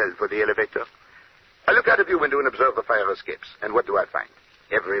squeeze the bell for the elevator. I look out of your window and observe the fire escapes. And what do I find?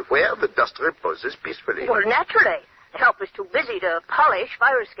 Everywhere the dust reposes peacefully. Well, naturally. The help is too busy to polish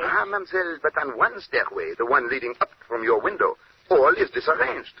fire escapes. Ah, mademoiselle, but on one stairway, the one leading up from your window, all is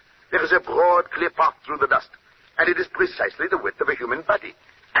disarranged. There is a broad, clear path through the dust, and it is precisely the width of a human body.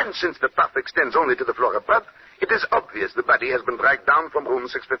 And since the path extends only to the floor above, it is obvious the body has been dragged down from room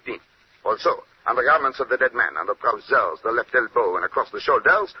 615. Also, on the garments of the dead man, on the trousers, the left elbow, and across the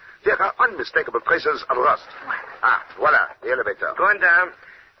shoulders, there are unmistakable traces of rust. Ah, voila, the elevator. Going down.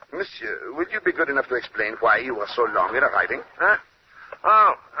 Monsieur, would you be good enough to explain why you were so long in arriving? Huh?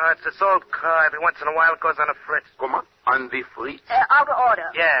 Oh, it's this old car. Every once in a while it goes on a fritz. Comment? On the fritz? Out of order.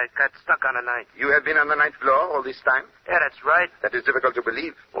 Yeah, it got stuck on the ninth. You have been on the 9th floor all this time? Yeah, that's right. That is difficult to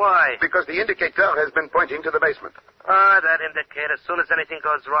believe. Why? Because the indicator has been pointing to the basement. That indicator. As soon as anything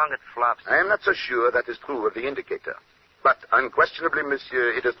goes wrong, it flops. I am not so sure that is true of the indicator. But unquestionably,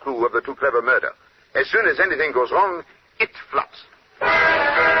 monsieur, it is true of the Too Clever murder. As soon as anything goes wrong, it flops.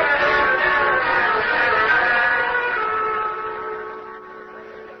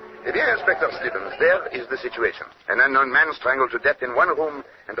 Eh bien, Inspector Stevens, there is the situation. An unknown man strangled to death in one room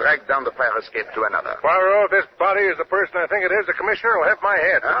and dragged down the fire escape to another. Poirot, if this body is the person I think it is, the commissioner will have my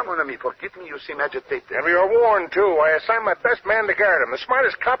head. Ah, mon ami, forgive me, you seem agitated. And you're warned, too. I assigned my best man to guard him, the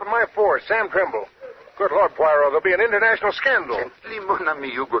smartest cop in my force, Sam Trimble. Good Lord, Poirot, there'll be an international scandal. Gently, mon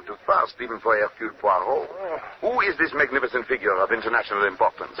ami, you go too fast, even for Hercule Poirot. Who is this magnificent figure of international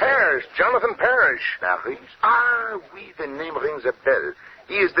importance? Parrish, Jonathan Parrish. Parrish? Ah, oui, the name rings a bell.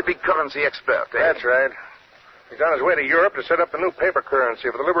 He is the big currency expert, eh? That's right. He's on his way to Europe to set up the new paper currency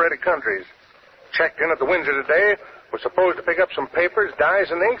for the liberated countries. Checked in at the Windsor today. Was supposed to pick up some papers,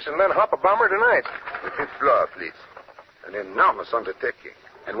 dyes, and inks, and then hop a bomber tonight. The 5th floor, please. An enormous undertaking,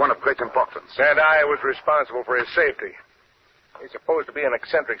 and one of great importance. And I was responsible for his safety. He's supposed to be an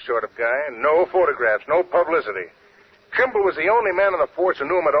eccentric sort of guy. No photographs, no publicity. Trimble was the only man in the force who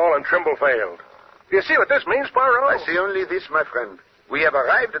knew him at all, and Trimble failed. Do you see what this means, Poirot? I see only this, my friend. We have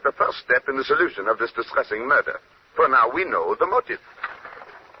arrived at the first step in the solution of this distressing murder. For now, we know the motive.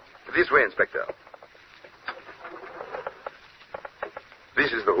 This way, Inspector.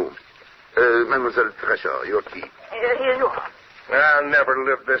 This is the room. Mademoiselle Thresher, your key. Here you are. I'll never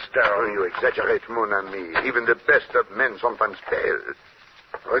live this down. Oh, you exaggerate, mon ami. Even the best of men sometimes fail.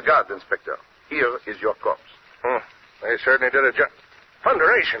 Regard, Inspector. Here is your corpse. They certainly did a job.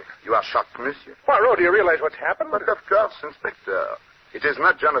 Thunderation. You are shocked, monsieur? Poirot, do you realize what's happened? But of course, Inspector. It is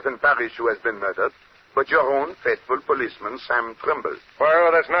not Jonathan Parrish who has been murdered, but your own faithful policeman, Sam Trimble.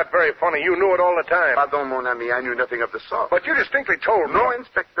 Poirot, that's not very funny. You knew it all the time. Pardon, mon ami, I knew nothing of the sort. But you distinctly told me. No,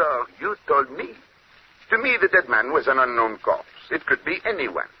 Inspector, you told me. To me, the dead man was an unknown corpse. It could be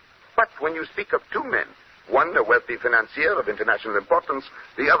anyone. But when you speak of two men, one a wealthy financier of international importance,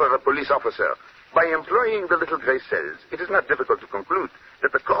 the other a police officer, by employing the little gray cells, it is not difficult to conclude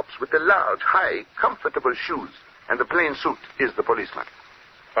that the corpse with the large, high, comfortable shoes and the plain suit is the policeman.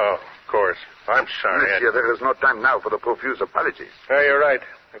 Oh, of course. I'm sorry. Monsieur, there is no time now for the profuse apologies. Yeah, you're right.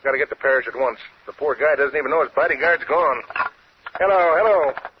 I've got to get to Parrish at once. The poor guy doesn't even know his bodyguard's gone.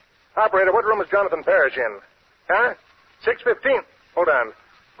 Hello. Operator, what room is Jonathan Parrish in? Huh? 615. Hold on.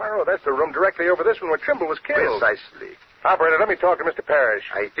 Poirot, that's the room directly over this one where Trimble was killed. Precisely. Operator, let me talk to Mr. Parrish.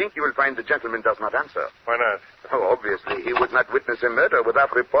 I think you will find the gentleman does not answer. Why not? Oh, obviously, he would not witness a murder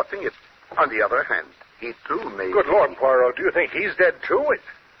without reporting it. On the other hand, he too may... Good Lord, Poirot, do you think he's dead too?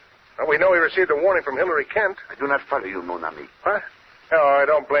 Well, we know he received a warning from Hillary Kent. I do not follow you, mon ami. Huh? Oh, I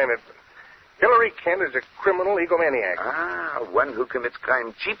don't blame it. Hillary Kent is a criminal egomaniac. Ah, one who commits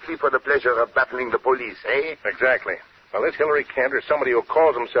crime chiefly for the pleasure of baffling the police, eh? Exactly. Well, this Hillary Kent, or somebody who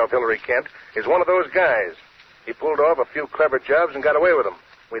calls himself Hillary Kent, is one of those guys. He pulled off a few clever jobs and got away with them.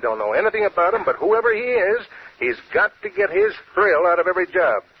 We don't know anything about him, but whoever he is, he's got to get his thrill out of every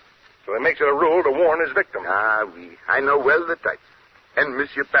job. So he makes it a rule to warn his victim. Ah, oui. I know well the type. And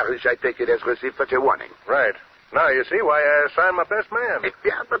Monsieur Parrish, I take it, has received such a warning. Right. Now you see why I assigned my best man.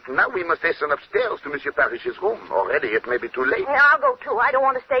 Yeah, but now we must hasten upstairs to Monsieur Parrish's room. Already it may be too late. Yeah, I'll go too. I don't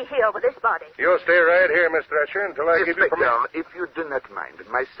want to stay here with this body. You'll stay right here, Miss Thresher, until I give you permission. If you do not mind,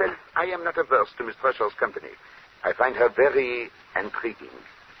 myself, I am not averse to Miss Thresher's company. I find her very intriguing.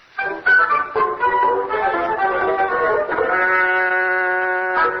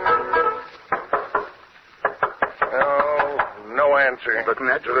 No answer. But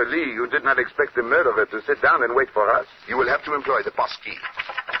naturally, you did not expect the murderer to sit down and wait for us. You will have to employ the pass key.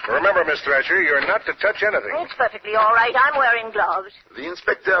 Remember, Miss Thresher, you're not to touch anything. It's perfectly all right. I'm wearing gloves. The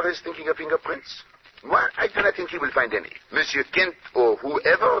inspector is thinking of fingerprints. Well, I do not think he will find any. Monsieur Kent, or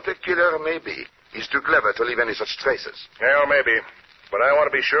whoever the killer may be, is too clever to leave any such traces. Yeah, maybe. But I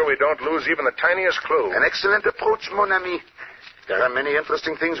want to be sure we don't lose even the tiniest clue. An excellent approach, mon ami. There are many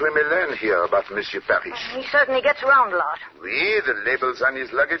interesting things we may learn here about Monsieur Parrish. He certainly gets around a lot. Oui, the labels on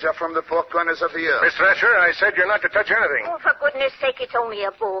his luggage are from the four corners of the earth. Miss Thresher, I said you're not to touch anything. Oh, for goodness sake, it's only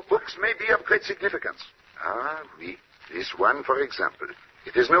a book. Books may be of great significance. Ah, oui. This one, for example.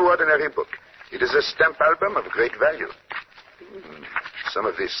 It is no ordinary book. It is a stamp album of great value. Some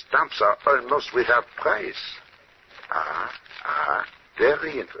of these stamps are almost without price.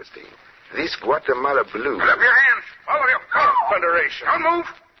 Very interesting. This Guatemala blue. Put up your hands. All of you. Federation. Don't move.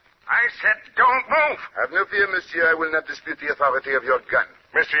 I said don't move. Have no fear, monsieur. I will not dispute the authority of your gun.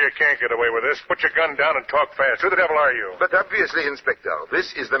 Mister, you can't get away with this. Put your gun down and talk fast. Who the devil are you? But obviously, Inspector,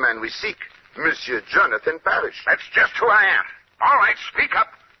 this is the man we seek. Monsieur Jonathan Parrish. That's just who I am. All right, speak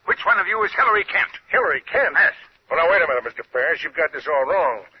up. Which one of you is Hillary Kent? Hillary Kent? Yes. Well, now, wait a minute, Mr. Parrish. You've got this all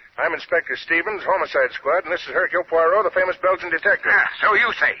wrong. I'm Inspector Stevens, Homicide Squad, and this is Hercule Poirot, the famous Belgian detective. Yeah, so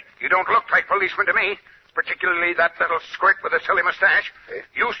you say. You don't look like policemen to me, particularly that little squirt with a silly mustache. Eh?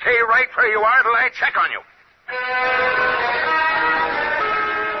 You stay right where you are till I check on you.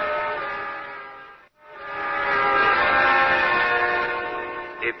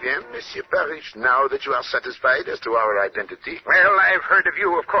 Eh bien, Monsieur Parrish, now that you are satisfied as to our identity... Well, I've heard of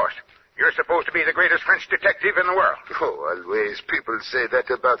you, of course. You're supposed to be the greatest French detective in the world. Oh, always people say that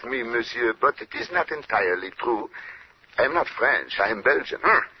about me, monsieur, but it is not entirely true. I am not French. I am Belgian.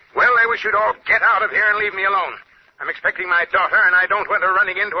 Well, I wish you'd all get out of here and leave me alone. I'm expecting my daughter, and I don't want her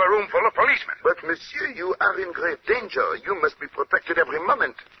running into a room full of policemen. But, monsieur, you are in grave danger. You must be protected every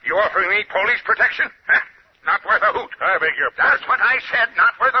moment. You offering me police protection? Not worth a hoot. I beg your pardon. That's what I said,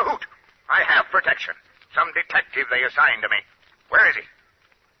 not worth a hoot. I have protection. Some detective they assigned to me. Where is he?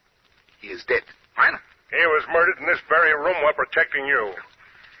 He is dead. What? He was murdered in this very room while protecting you.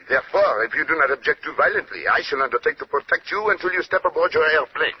 Therefore, if you do not object too violently, I shall undertake to protect you until you step aboard your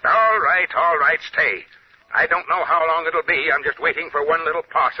airplane. All right, stay. I don't know how long it'll be. I'm just waiting for one little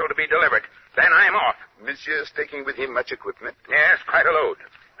parcel to be delivered. Then I'm off. Monsieur is taking with him much equipment? Yes, quite a load.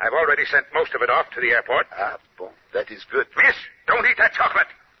 I've already sent most of it off to the airport. Bon. That is good. Miss, don't eat that chocolate.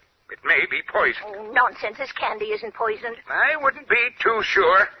 It may be poison. Oh, nonsense. This candy isn't poisoned. I wouldn't be too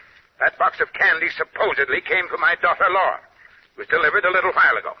sure. That box of candy supposedly came from my daughter, Laura. It was delivered a little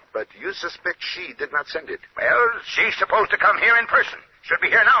while ago. But you suspect she did not send it? Well, she's supposed to come here in person. Should be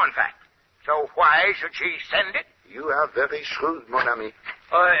here now, in fact. So why should she send it? You are very shrewd, mon ami.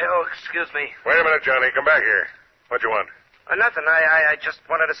 Excuse me. Wait a minute, Johnny. Come back here. What you want? Nothing. I just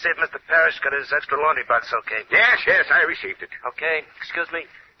wanted to see if Mr. Parrish got his extra laundry box okay. Yes, I received it. Okay. Excuse me.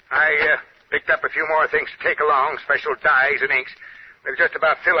 I picked up a few more things to take along, special dyes and inks. We'll just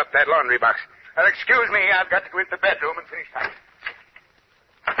about fill up that laundry box. Excuse me, I've got to go into the bedroom and finish packing.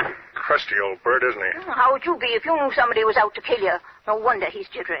 Crusty old bird, isn't he? How would you be if you knew somebody was out to kill you? No wonder he's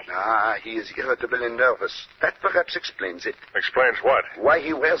jittery. He is irritable and nervous. That perhaps explains it. Explains what? Why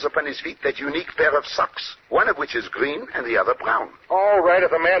he wears upon his feet that unique pair of socks, one of which is green and the other brown. All right,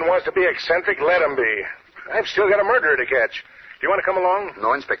 if a man wants to be eccentric, let him be. I've still got a murderer to catch. Do you want to come along?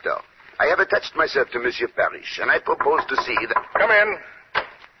 No, Inspector. I have attached myself to Monsieur Parrish, and I propose to see that... Come in.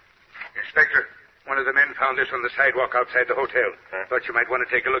 Inspector, one of the men found this on the sidewalk outside the hotel. Thought you might want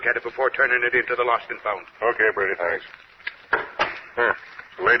to take a look at it before turning it into the lost and found. Okay, Brady, thanks.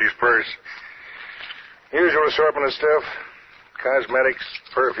 Lady's purse. Usual assortment of stuff. Cosmetics,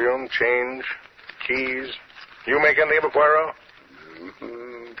 perfume, change, keys. You make anything of it, Poirot?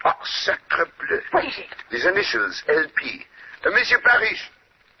 Sacre bleu. What is it? These initials, LP. Monsieur Parrish.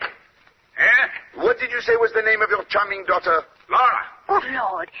 Eh? What did you say was the name of your charming daughter? Laura. Good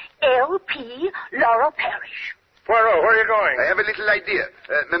Lord. L.P. Laura Parrish. Poirot, where are you going? I have a little idea.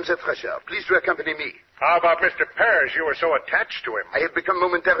 Mademoiselle Fresher, please to accompany me. How about Mr. Parrish? You were so attached to him. I have become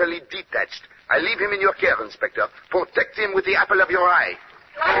momentarily detached. I leave him in your care, Inspector. Protect him with the apple of your eye.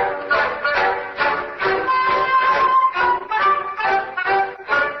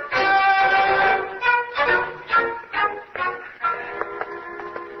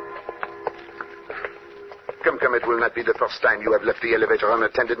 Come, it will not be the first time you have left the elevator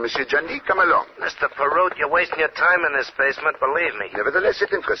unattended, Monsieur Jandy. Come along. Mr. Perrault, you're wasting your time in this basement, believe me. Nevertheless,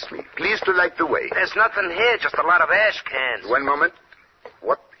 it interests me. Please to light the way. There's nothing here, just a lot of ash cans. One moment.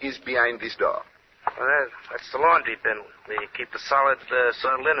 What is behind this door? Well, that's the laundry bin. We keep the solid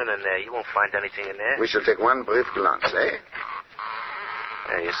linen in there. You won't find anything in there. We shall take one brief glance, eh?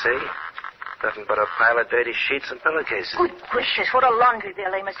 There, you see? Nothing but a pile of dirty sheets and pillowcases. Good gracious, what a laundry bill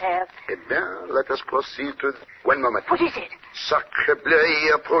they must have. Eh bien, let us proceed to... One moment. What is it? Sacre bleu,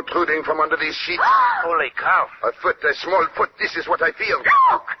 ear protruding from under these sheets. Holy cow. A foot, a small foot. This is what I feel.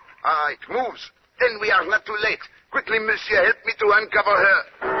 Look! It moves. Then we are not too late. Quickly, monsieur, help me to uncover her.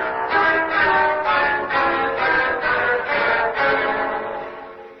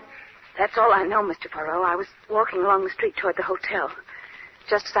 That's all I know, Mr. Poirot. I was walking along the street toward the hotel.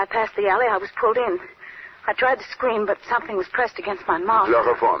 Just as I passed the alley, I was pulled in. I tried to scream, but something was pressed against my mouth.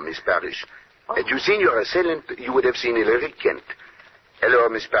 Chloroform, Miss Parrish. Had you seen your assailant, you would have seen Hillary Kent. Hello,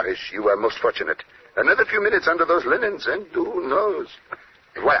 Miss Parrish. You are most fortunate. Another few minutes under those linens, and who knows?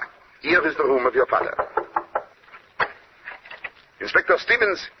 Voilà. Here is the room of your father. Inspector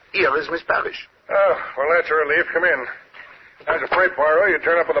Stevens, here is Miss Parrish. Oh, well, that's a relief. Come in. I was afraid, Poirot, you'd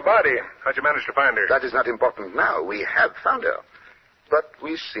turn up with a body. How'd you manage to find her? That is not important now. We have found her. But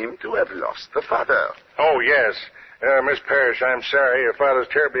we seem to have lost the father. Oh, yes. Miss Parrish, I'm sorry. Your father's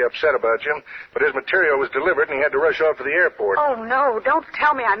terribly upset about you, but his material was delivered and he had to rush off to the airport. Oh, no. Don't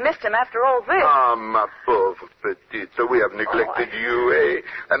tell me I missed him after all this. Ah, ma pauvre petite. We have neglected you,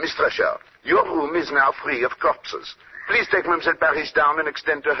 eh? Miss Thresher, your room is now free of corpses. Please take Mademoiselle Parrish down and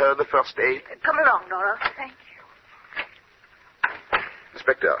extend to her the first aid. Come along, Nora. Thank you.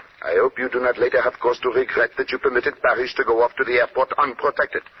 Inspector, I hope you do not later have cause to regret that you permitted Parrish to go off to the airport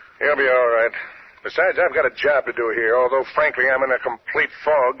unprotected. He'll be all right. Besides, I've got a job to do here, although, frankly, I'm in a complete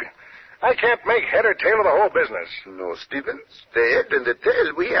fog. I can't make head or tail of the whole business. No, Stevens. The head and the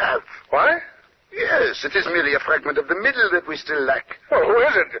tail we have. What? Yes, it is merely a fragment of the middle that we still lack. Well, who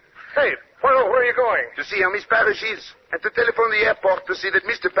is it? Hey, where are you going? To see how Miss Parrish is, and to telephone the airport to see that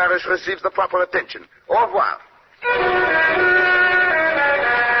Mr. Parrish receives the proper attention. Au revoir.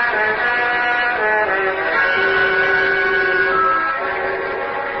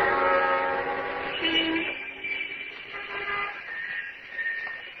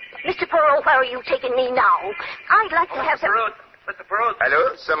 Mr. Poirot, where are you taking me now? I'd like to have some... Mr. Perrault.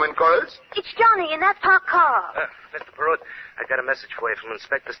 Hello? Someone calls? It's Johnny in that parked car. Mr. Perrault, I got a message for you from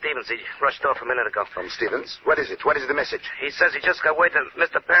Inspector Stevens. He rushed off a minute ago. From Stevens? What is it? What is the message? He says he just got word that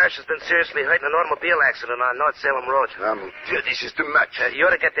Mr. Parrish has been seriously hurt in an automobile accident on North Salem Road. Dear, this is too much. You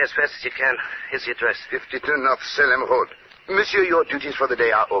ought to get there as fast as you can. Here's the address. 52 North Salem Road. Monsieur, your duties for the day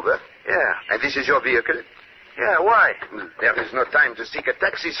are over. Yeah. And this is your vehicle? Yeah, why? There is no time to seek a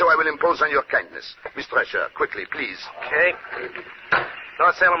taxi, so I will impose on your kindness. Miss Thresher, quickly, please. Okay.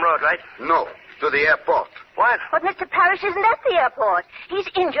 North Salem Road, right? No, to the airport. What? But Mr. Parrish isn't at the airport. He's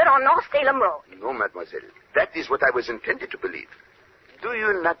injured on North Salem Road. No, mademoiselle. That is what I was intended to believe. Do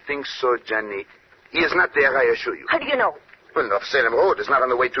you not think so, Johnny? He is not there, I assure you. How do you know? Well, North Salem Road is not on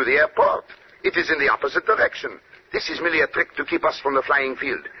the way to the airport. It is in the opposite direction. This is merely a trick to keep us from the flying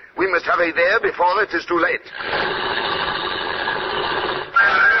field. We must hurry there before it is too late.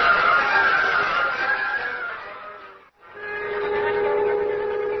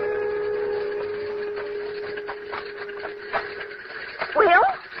 Well,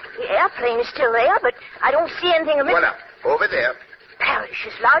 the airplane is still there, but I don't see anything amiss. Voila, over there. Parrish,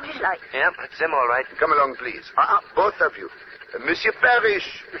 as large as life. Yeah, it's him, all right. Come along, please. Both of you. Monsieur Parrish.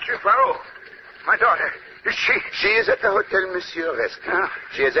 Monsieur Poirot. My daughter. Is she? She is at the Hotel Monsieur Rescue.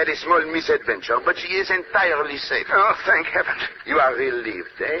 She has had a small misadventure, but she is entirely safe. Oh, thank heaven. You are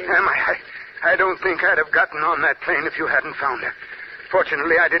relieved, eh? Am I? I don't think I'd have gotten on that plane if you hadn't found her.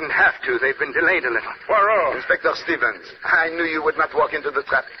 Fortunately, I didn't have to. They've been delayed a little. Poirot. Inspector Stevens, I knew you would not walk into the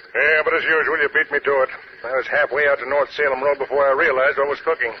trap. Yeah, but as usual, you beat me to it. I was halfway out to North Salem Road before I realized what was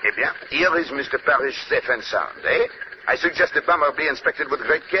cooking. Eh bien, here is Mr. Parrish safe and sound, eh? I suggest the bomber be inspected with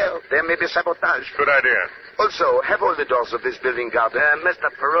great care. There may be sabotage. Good idea. Also, have all the doors of this building guarded.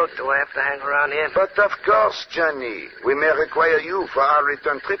 Mr. Perrault, do I have to hang around here? But of course, Johnny. We may require you for our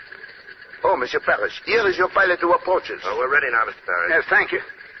return trip. Oh, Monsieur Parrish, here is your pilot who approaches. Oh, we're ready now, Mr. Parrish. Yes, thank you.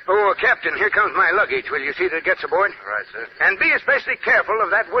 Oh, Captain, here comes my luggage. Will you see that it gets aboard? All right, sir. And be especially careful of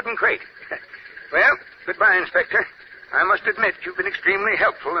that wooden crate. Well, goodbye, Inspector. I must admit you've been extremely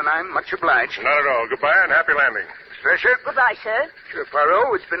helpful, and I'm much obliged. Not at all. Goodbye and happy landing. Thresher? Goodbye, sir. Monsieur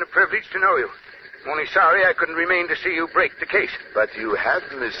Poirot, it's been a privilege to know you. I'm only sorry I couldn't remain to see you break the case. But you have,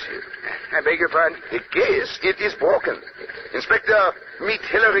 monsieur. I beg your pardon? The case, it is broken. Inspector, meet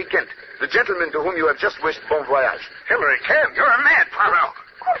Hilary Kent, the gentleman to whom you have just wished bon voyage. Hilary Kent? You're mad, Poirot.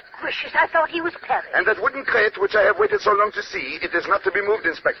 Good gracious, I thought he was Parrish. And that wooden crate which I have waited so long to see, it is not to be moved,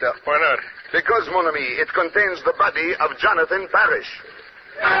 Inspector. Why not? Because, mon ami, it contains the body of Jonathan Parrish.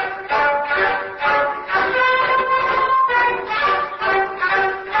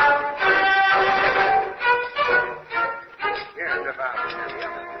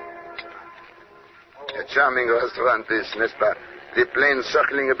 A charming restaurant this, n'est-ce pas? The planes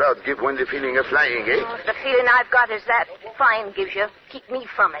circling about give one the feeling of flying, eh? Oh, the feeling I've got is that fine gives you. Keep me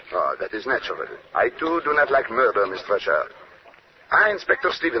from it. Oh, that is natural. I, too, do not like murder, Miss Thresher.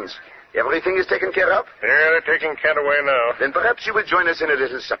 Inspector Stevens. Everything is taken care of? Yeah, they're taking Kent away now. Then perhaps you will join us in a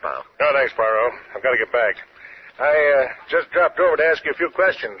little supper. No, thanks, Poirot. I've got to get back. I just dropped over to ask you a few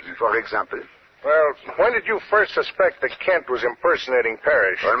questions. For example? Well, when did you first suspect that Kent was impersonating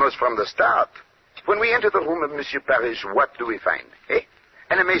Parrish? Almost from the start. When we enter the room of Monsieur Parrish, what do we find? Eh?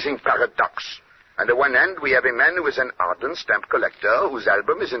 An amazing paradox. On the one hand, we have a man who is an ardent stamp collector whose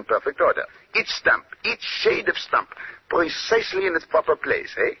album is in perfect order. Each stamp, each shade of stamp, precisely in its proper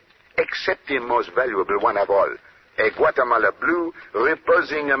place, Except the most valuable one of all, a Guatemala blue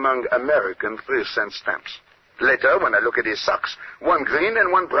reposing among American 3-cent stamps. Later, when I look at his socks, one green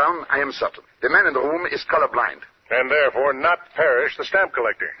and one brown, I am certain. The man in the room is colorblind. And therefore not Parrish, the stamp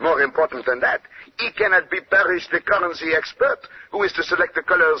collector. More important than that, he cannot be Parrish, the currency expert, who is to select the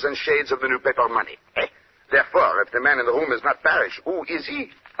colors and shades of the new paper money. Therefore, if the man in the room is not Parrish, who is he?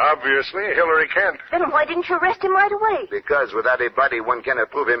 Obviously, Hillary Kent. Then why didn't you arrest him right away? Because without a body, one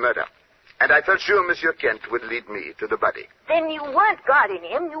cannot prove a murder. And I felt sure Monsieur Kent would lead me to the body. Then you weren't guarding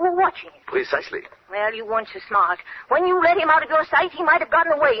him, you were watching him. Precisely. Well, you weren't so smart. When you let him out of your sight, he might have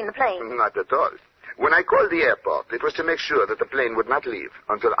gotten away in the plane. Not at all. When I called the airport, it was to make sure that the plane would not leave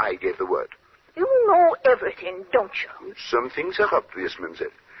until I gave the word. You know everything, don't you? Some things are obvious, mademoiselle.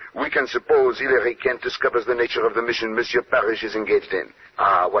 We can suppose Hillary Kent discovers the nature of the mission Monsieur Parrish is engaged in.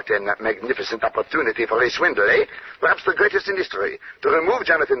 Ah, what a magnificent opportunity for a swindle, Perhaps the greatest in history. To remove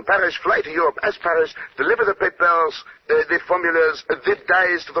Jonathan Parrish, fly to Europe as Parrish, deliver the papers, the formulas, the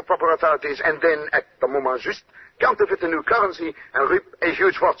dies to the proper authorities, and then, at the moment juste, counterfeit the new currency and reap a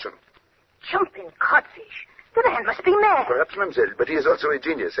huge fortune. Jumping codfish. The man must be mad. Perhaps, mademoiselle, but he is also a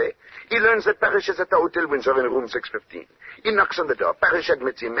genius, He learns that Parrish is at the Hotel Windsor in room 615. He knocks on the door. Parrish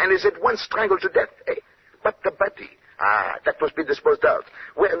admits him and is at once strangled to death, But the body, that must be disposed of,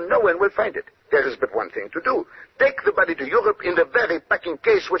 where no one will find it. There is but one thing to do. Take the body to Europe in the very packing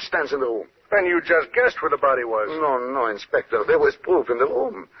case which stands in the room. Then you just guessed where the body was. No, Inspector. There was proof in the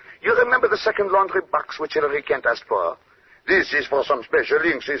room. You remember the second laundry box which Hillary Kent asked for? This is for some special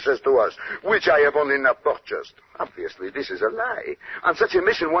inks, he says to us, which I have only now purchased. Obviously, this is a lie. On such a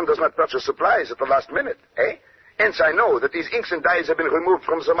mission, one does not purchase supplies at the last minute, Hence, I know that these inks and dyes have been removed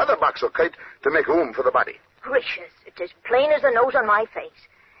from some other box or crate to make room for the body. Gracious, it's as plain as the nose on my face.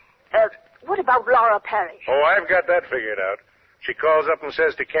 What about Laura Parrish? Oh, I've got that figured out. She calls up and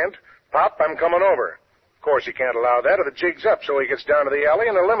says to Kent, "Pop, I'm coming over." Of course, he can't allow that or the jig's up, so he gets down to the alley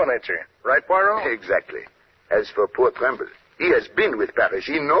and eliminates her. Right, Poirot? Exactly. As for poor Tremble, he has been with Parrish.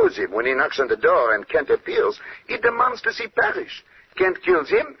 He knows him. When he knocks on the door and Kent appears, he demands to see Parrish. Kent kills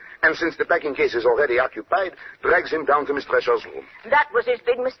him, and since the packing case is already occupied, drags him down to Miss Thresher's room. That was his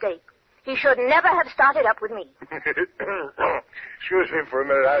big mistake. He should never have started up with me. Excuse me for a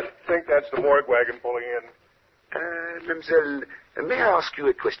minute. I think that's the morgue wagon pulling in. Mademoiselle, may I ask you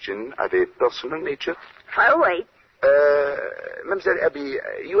a question of a personal nature? Fire away. Mademoiselle Abby,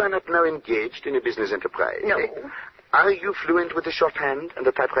 you are not now engaged in a business enterprise. No. Are you fluent with the shorthand and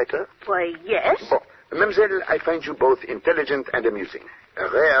the typewriter? Why, yes. Bon. Mademoiselle, I find you both intelligent and amusing. A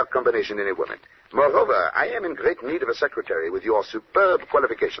rare combination in a woman. Moreover, I am in great need of a secretary with your superb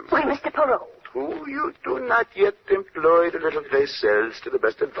qualifications. Why, Mr. Poirot. True, you do not yet employ the little gray cells to the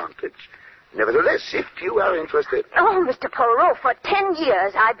best advantage. Nevertheless, if you are interested... Oh, Mr. Poirot, for 10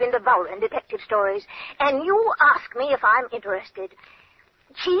 years I've been devouring detective stories, and you ask me if I'm interested.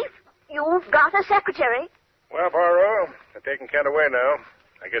 Chief, you've got a secretary. Well, Poirot, they're taking Kent away now.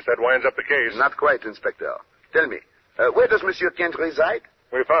 I guess that winds up the case. Not quite, Inspector. Tell me, where does Monsieur Kent reside?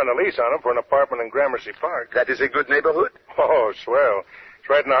 We found a lease on him for an apartment in Gramercy Park. That is a good neighborhood? Oh, swell. It's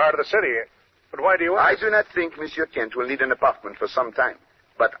right in the heart of the city. But why do you ask? I do not think Monsieur Kent will need an apartment for some time.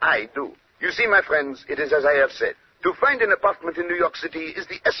 But I do. You see, my friends, it is as I have said. To find an apartment in New York City is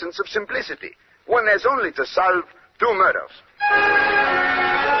the essence of simplicity. One has only to solve 2 murders.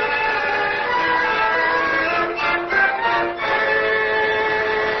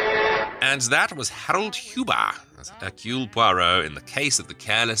 And that was Harold Huber as Hercule Poirot in The Case of the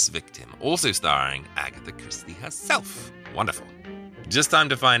Careless Victim, also starring Agatha Christie herself. Wonderful. Just time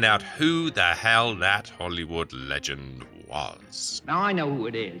to find out who the hell that Hollywood legend was. Now I know who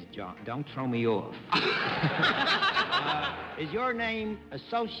it is, John. Don't throw me off. Is your name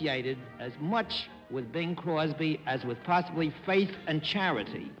associated as much with Bing Crosby as with possibly Faith and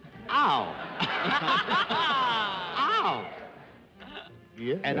Charity? Ow! Ow!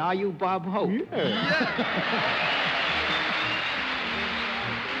 Yeah. And are you Bob Hope? Yeah.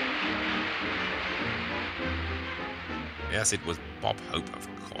 Yes, it was Bob Hope, of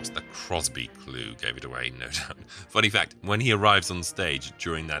course. The Crosby clue gave it away, no doubt. Funny fact, when he arrives on stage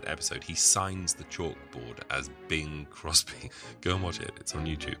during that episode, he signs the chalkboard as Bing Crosby. Go and watch it. It's on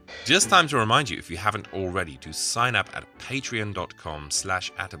YouTube. Just time to remind you, if you haven't already, to sign up at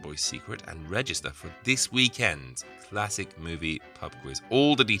patreon.com/attaboysecret and register for this weekend's classic movie pub quiz.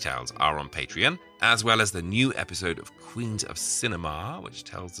 All the details are on Patreon, as well as the new episode of Queens of Cinema, which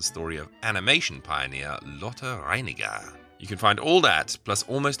tells the story of animation pioneer Lotte Reiniger. You can find all that, plus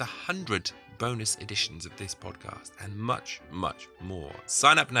almost 100 bonus editions of this podcast, and much, much more.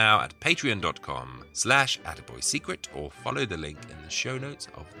 Sign up now at patreon.com/attaboysecret or follow the link in the show notes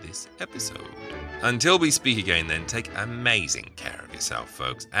of this episode. Until we speak again then, take amazing care of yourself,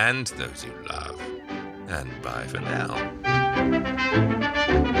 folks, and those you love. And bye for now.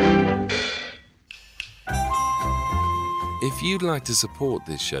 If you'd like to support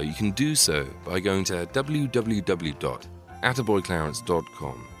this show, you can do so by going to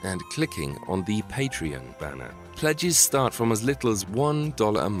www.attaboyclarence.com and clicking on the Patreon banner. Pledges start from as little as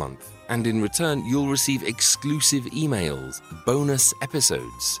 $1 a month, and in return you'll receive exclusive emails, bonus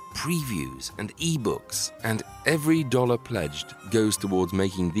episodes, previews, and ebooks. And every dollar pledged goes towards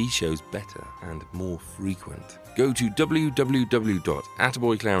making these shows better and more frequent. Go to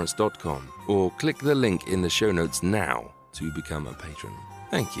www.attaboyclarence.com or click the link in the show notes now to become a patron.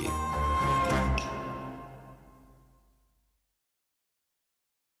 Thank you.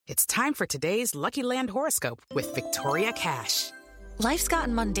 It's time for today's Lucky Land horoscope with Victoria Cash. Life's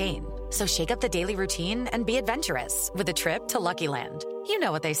gotten mundane, so shake up the daily routine and be adventurous with a trip to Lucky Land. You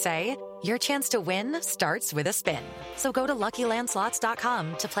know what they say, your chance to win starts with a spin. So go to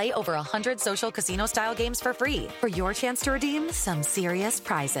LuckyLandSlots.com to play over 100 social casino-style games for free for your chance to redeem some serious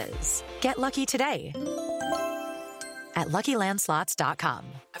prizes. Get lucky today at LuckyLandSlots.com.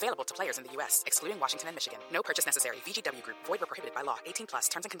 Available to players in the U.S., excluding Washington and Michigan. No purchase necessary. VGW Group. Void where prohibited by law. 18+.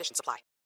 Terms and conditions apply.